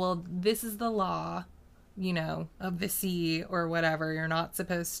 oh, well, this is the law, of the sea or whatever. You're not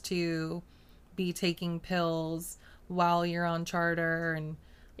supposed to be taking pills while you're on charter and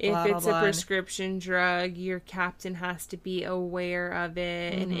blah, if it's blah, blah. A prescription drug, your captain has to be aware of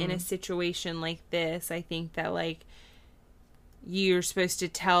it. Mm-hmm. And in a situation like this, I think that, like, you're supposed to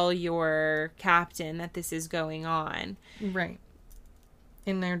tell your captain that this is going on. Right.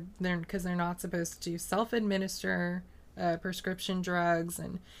 And they're because they're not supposed to self-administer prescription drugs,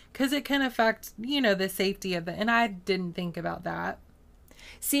 and because it can affect, the safety of it. And I didn't think about that.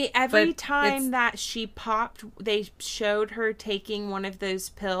 See, every time that she popped, they showed her taking one of those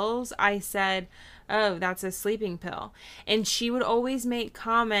pills, I said, oh, that's a sleeping pill. And she would always make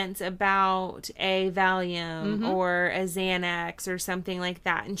comments about a Valium mm-hmm. or a Xanax or something like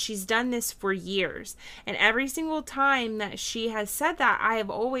that. And she's done this for years. And every single time that she has said that, I have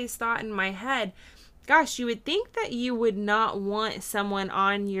always thought in my head, gosh, you would think that you would not want someone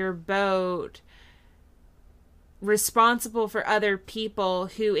on your boat responsible for other people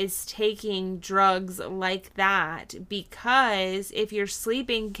who is taking drugs like that, because if you're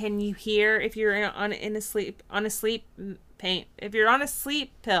sleeping, can you hear if you're on a sleeping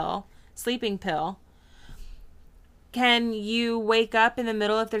pill, can you wake up in the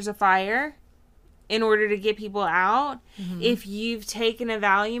middle if there's a fire in order to get people out? Mm-hmm. If you've taken a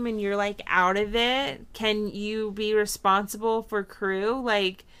Valium and you're like out of it, can you be responsible for crew?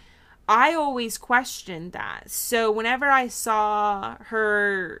 Like, I always questioned that. So whenever I saw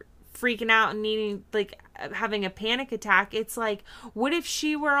her freaking out and needing, like, having a panic attack, it's like, what if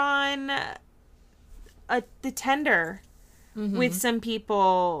she were on the tender with some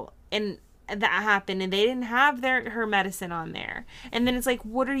people and that happened and they didn't have her medicine on there? And then it's like,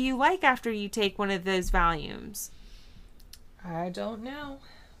 what are you like after you take one of those Valiums? I don't know.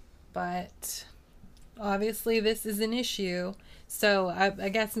 But obviously this is an issue. So I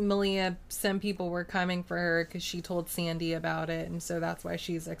guess Malia, some people were coming for her because she told Sandy about it, and so that's why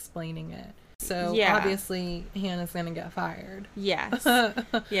she's explaining it. So obviously Hannah's gonna get fired. Yes,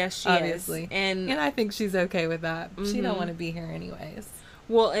 yes, she obviously. is, and I think she's okay with that. Mm-hmm. She don't want to be here anyways.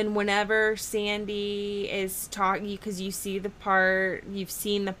 Well, and whenever Sandy is talking, because you've seen the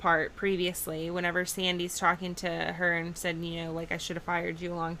part previously. Whenever Sandy's talking to her and said, like, I should have fired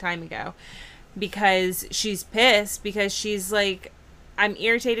you a long time ago. Because she's pissed, because she's like, I'm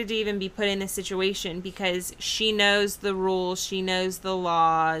irritated to even be put in this situation, because she knows the rules, she knows the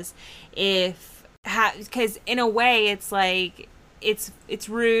laws. Because in a way, it's like, it's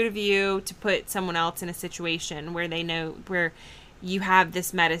rude of you to put someone else in a situation where they know, where you have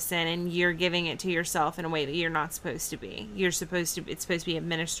this medicine and you're giving it to yourself in a way that you're not supposed to be. It's supposed to be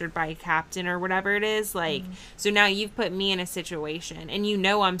administered by a captain or whatever it is. Like, so now you've put me in a situation, and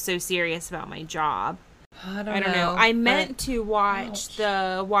I'm so serious about my job. I don't know. I meant to watch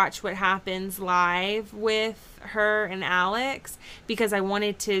Watch What Happens live with her and Alex, because I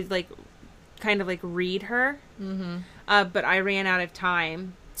wanted to, like, kind of like read her. Mm-hmm. But I ran out of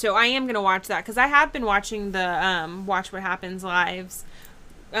time. So I am going to watch that, because I have been watching the Watch What Happens lives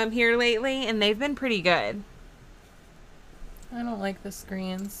here lately, and they've been pretty good. I don't like the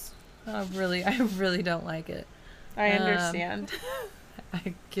screens. I really don't like it. I understand.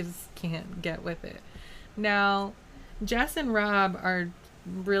 I just can't get with it. Now, Jess and Rob are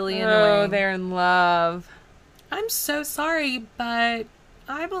really annoying. Oh, they're in love. I'm so sorry, but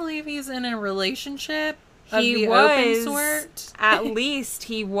I believe he's in a relationship. He was, at least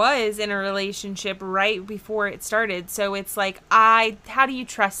he was in a relationship right before it started. So it's like, how do you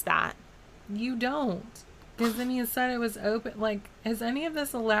trust that? You don't. Because then he said it was open. Like, is any of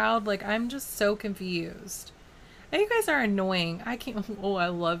this allowed? Like, I'm just so confused. And you guys are annoying. I can't, I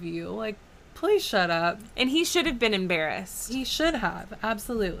love you. Like, please shut up. And he should have been embarrassed. He should have.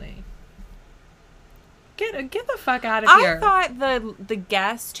 Absolutely. Get the fuck out of here. I thought the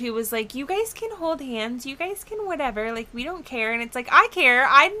guest who was like, you guys can hold hands, you guys can whatever, like, we don't care. And it's like, I care.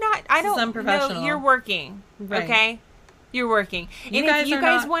 I don't. Unprofessional. No, you're working. Right. Okay? You're working. And if you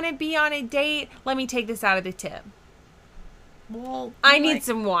guys want to be on a date, let me take this out of the tip. Well, I need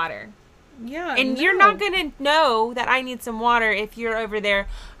some water. Yeah. And you're not going to know that I need some water if you're over there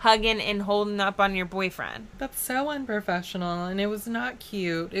hugging and holding up on your boyfriend. That's so unprofessional, and it was not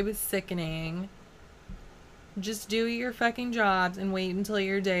cute. It was sickening. Just do your fucking jobs and wait until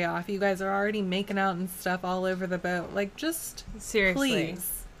your day off. You guys are already making out and stuff all over the boat. Like, just seriously,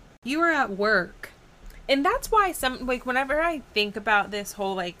 please. You are at work. And that's why whenever I think about this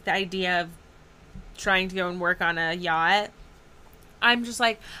whole, like, the idea of trying to go and work on a yacht, I'm just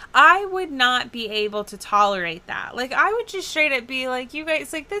like, I would not be able to tolerate that. Like, I would just straight up be like, you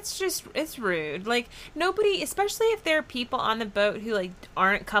guys, like, that's just, it's rude. Like, nobody, especially if there are people on the boat who, like,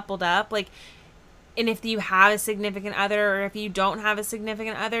 aren't coupled up, like, and if you have a significant other, or if you don't have a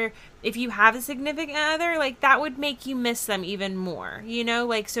significant other, if you have a significant other, like, that would make you miss them even more,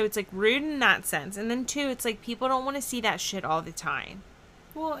 like, so it's, like, rude in that sense. And then, too, it's, like, people don't want to see that shit all the time.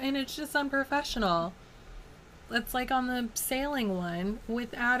 Well, and it's just unprofessional. It's like on the sailing one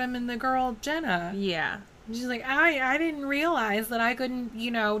with Adam and the girl, Jenna. Yeah. She's like, I didn't realize that I couldn't,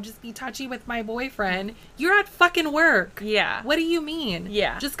 just be touchy with my boyfriend. You're at fucking work. Yeah. What do you mean?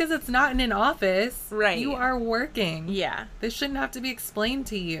 Yeah. Just because it's not in an office. Right. You are working. Yeah. This shouldn't have to be explained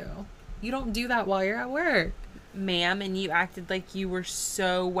to you. You don't do that while you're at work. Ma'am, and you acted like you were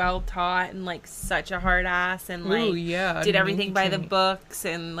so well taught and, like, such a hard ass and, like, ooh, yeah, did everything by the books,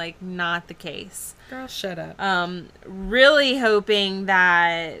 and, like, not the case. Girl, shut up. Really hoping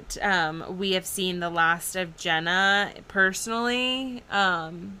that we have seen the last of Jenna personally.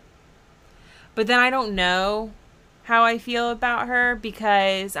 But then I don't know how I feel about her,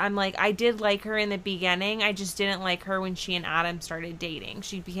 because I'm like, I did like her in the beginning. I just didn't like her when she and Adam started dating.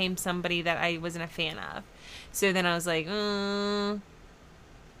 She became somebody that I wasn't a fan of. So then I was like, I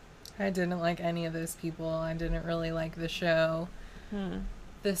didn't like any of those people. I didn't really like the show.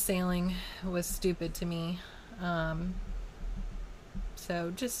 The sailing was stupid to me.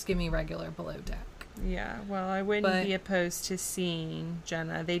 So just give me regular Below Deck. Yeah, well, I wouldn't be opposed to seeing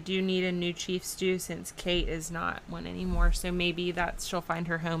Jenna. They do need a new chief stew since Kate is not one anymore, so maybe she'll find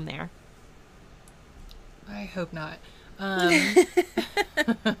her home there. I hope not.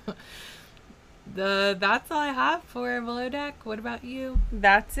 That's all I have for Below Deck. What about you?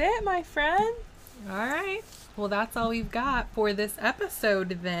 That's it, my friend. All right. Well, that's all we've got for this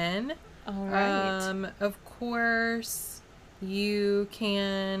episode then. All right. Of course, you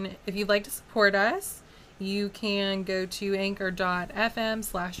can, if you'd like to support us, you can go to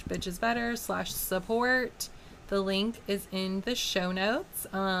anchor.fm/bitchesbetter/support. The link is in the show notes.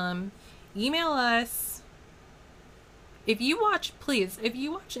 Email us. If you watch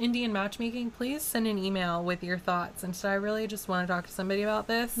Indian matchmaking, please send an email with your thoughts. And so I really just want to talk to somebody about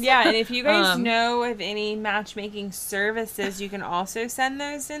this. Yeah, and if you guys know of any matchmaking services, you can also send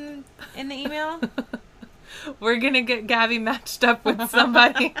those in the email. We're going to get Gabby matched up with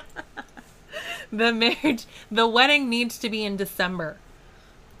somebody. The wedding needs to be in December.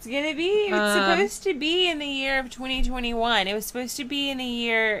 It's supposed to be in the year of 2021. It was supposed to be in the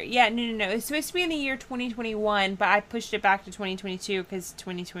year, no. It was supposed to be in the year 2021, but I pushed it back to 2022 because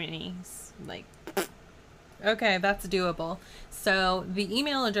 2020 is like... Okay, that's doable. So the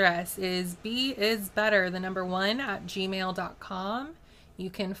email address is beisbetter1@gmail.com. You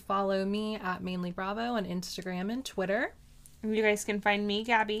can follow me at Mainly Bravo on Instagram and Twitter. You guys can find me,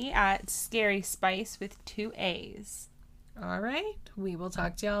 Gabby, at Scary Spice with 2 A's. All right. We will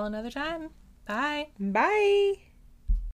talk to y'all another time. Bye. Bye.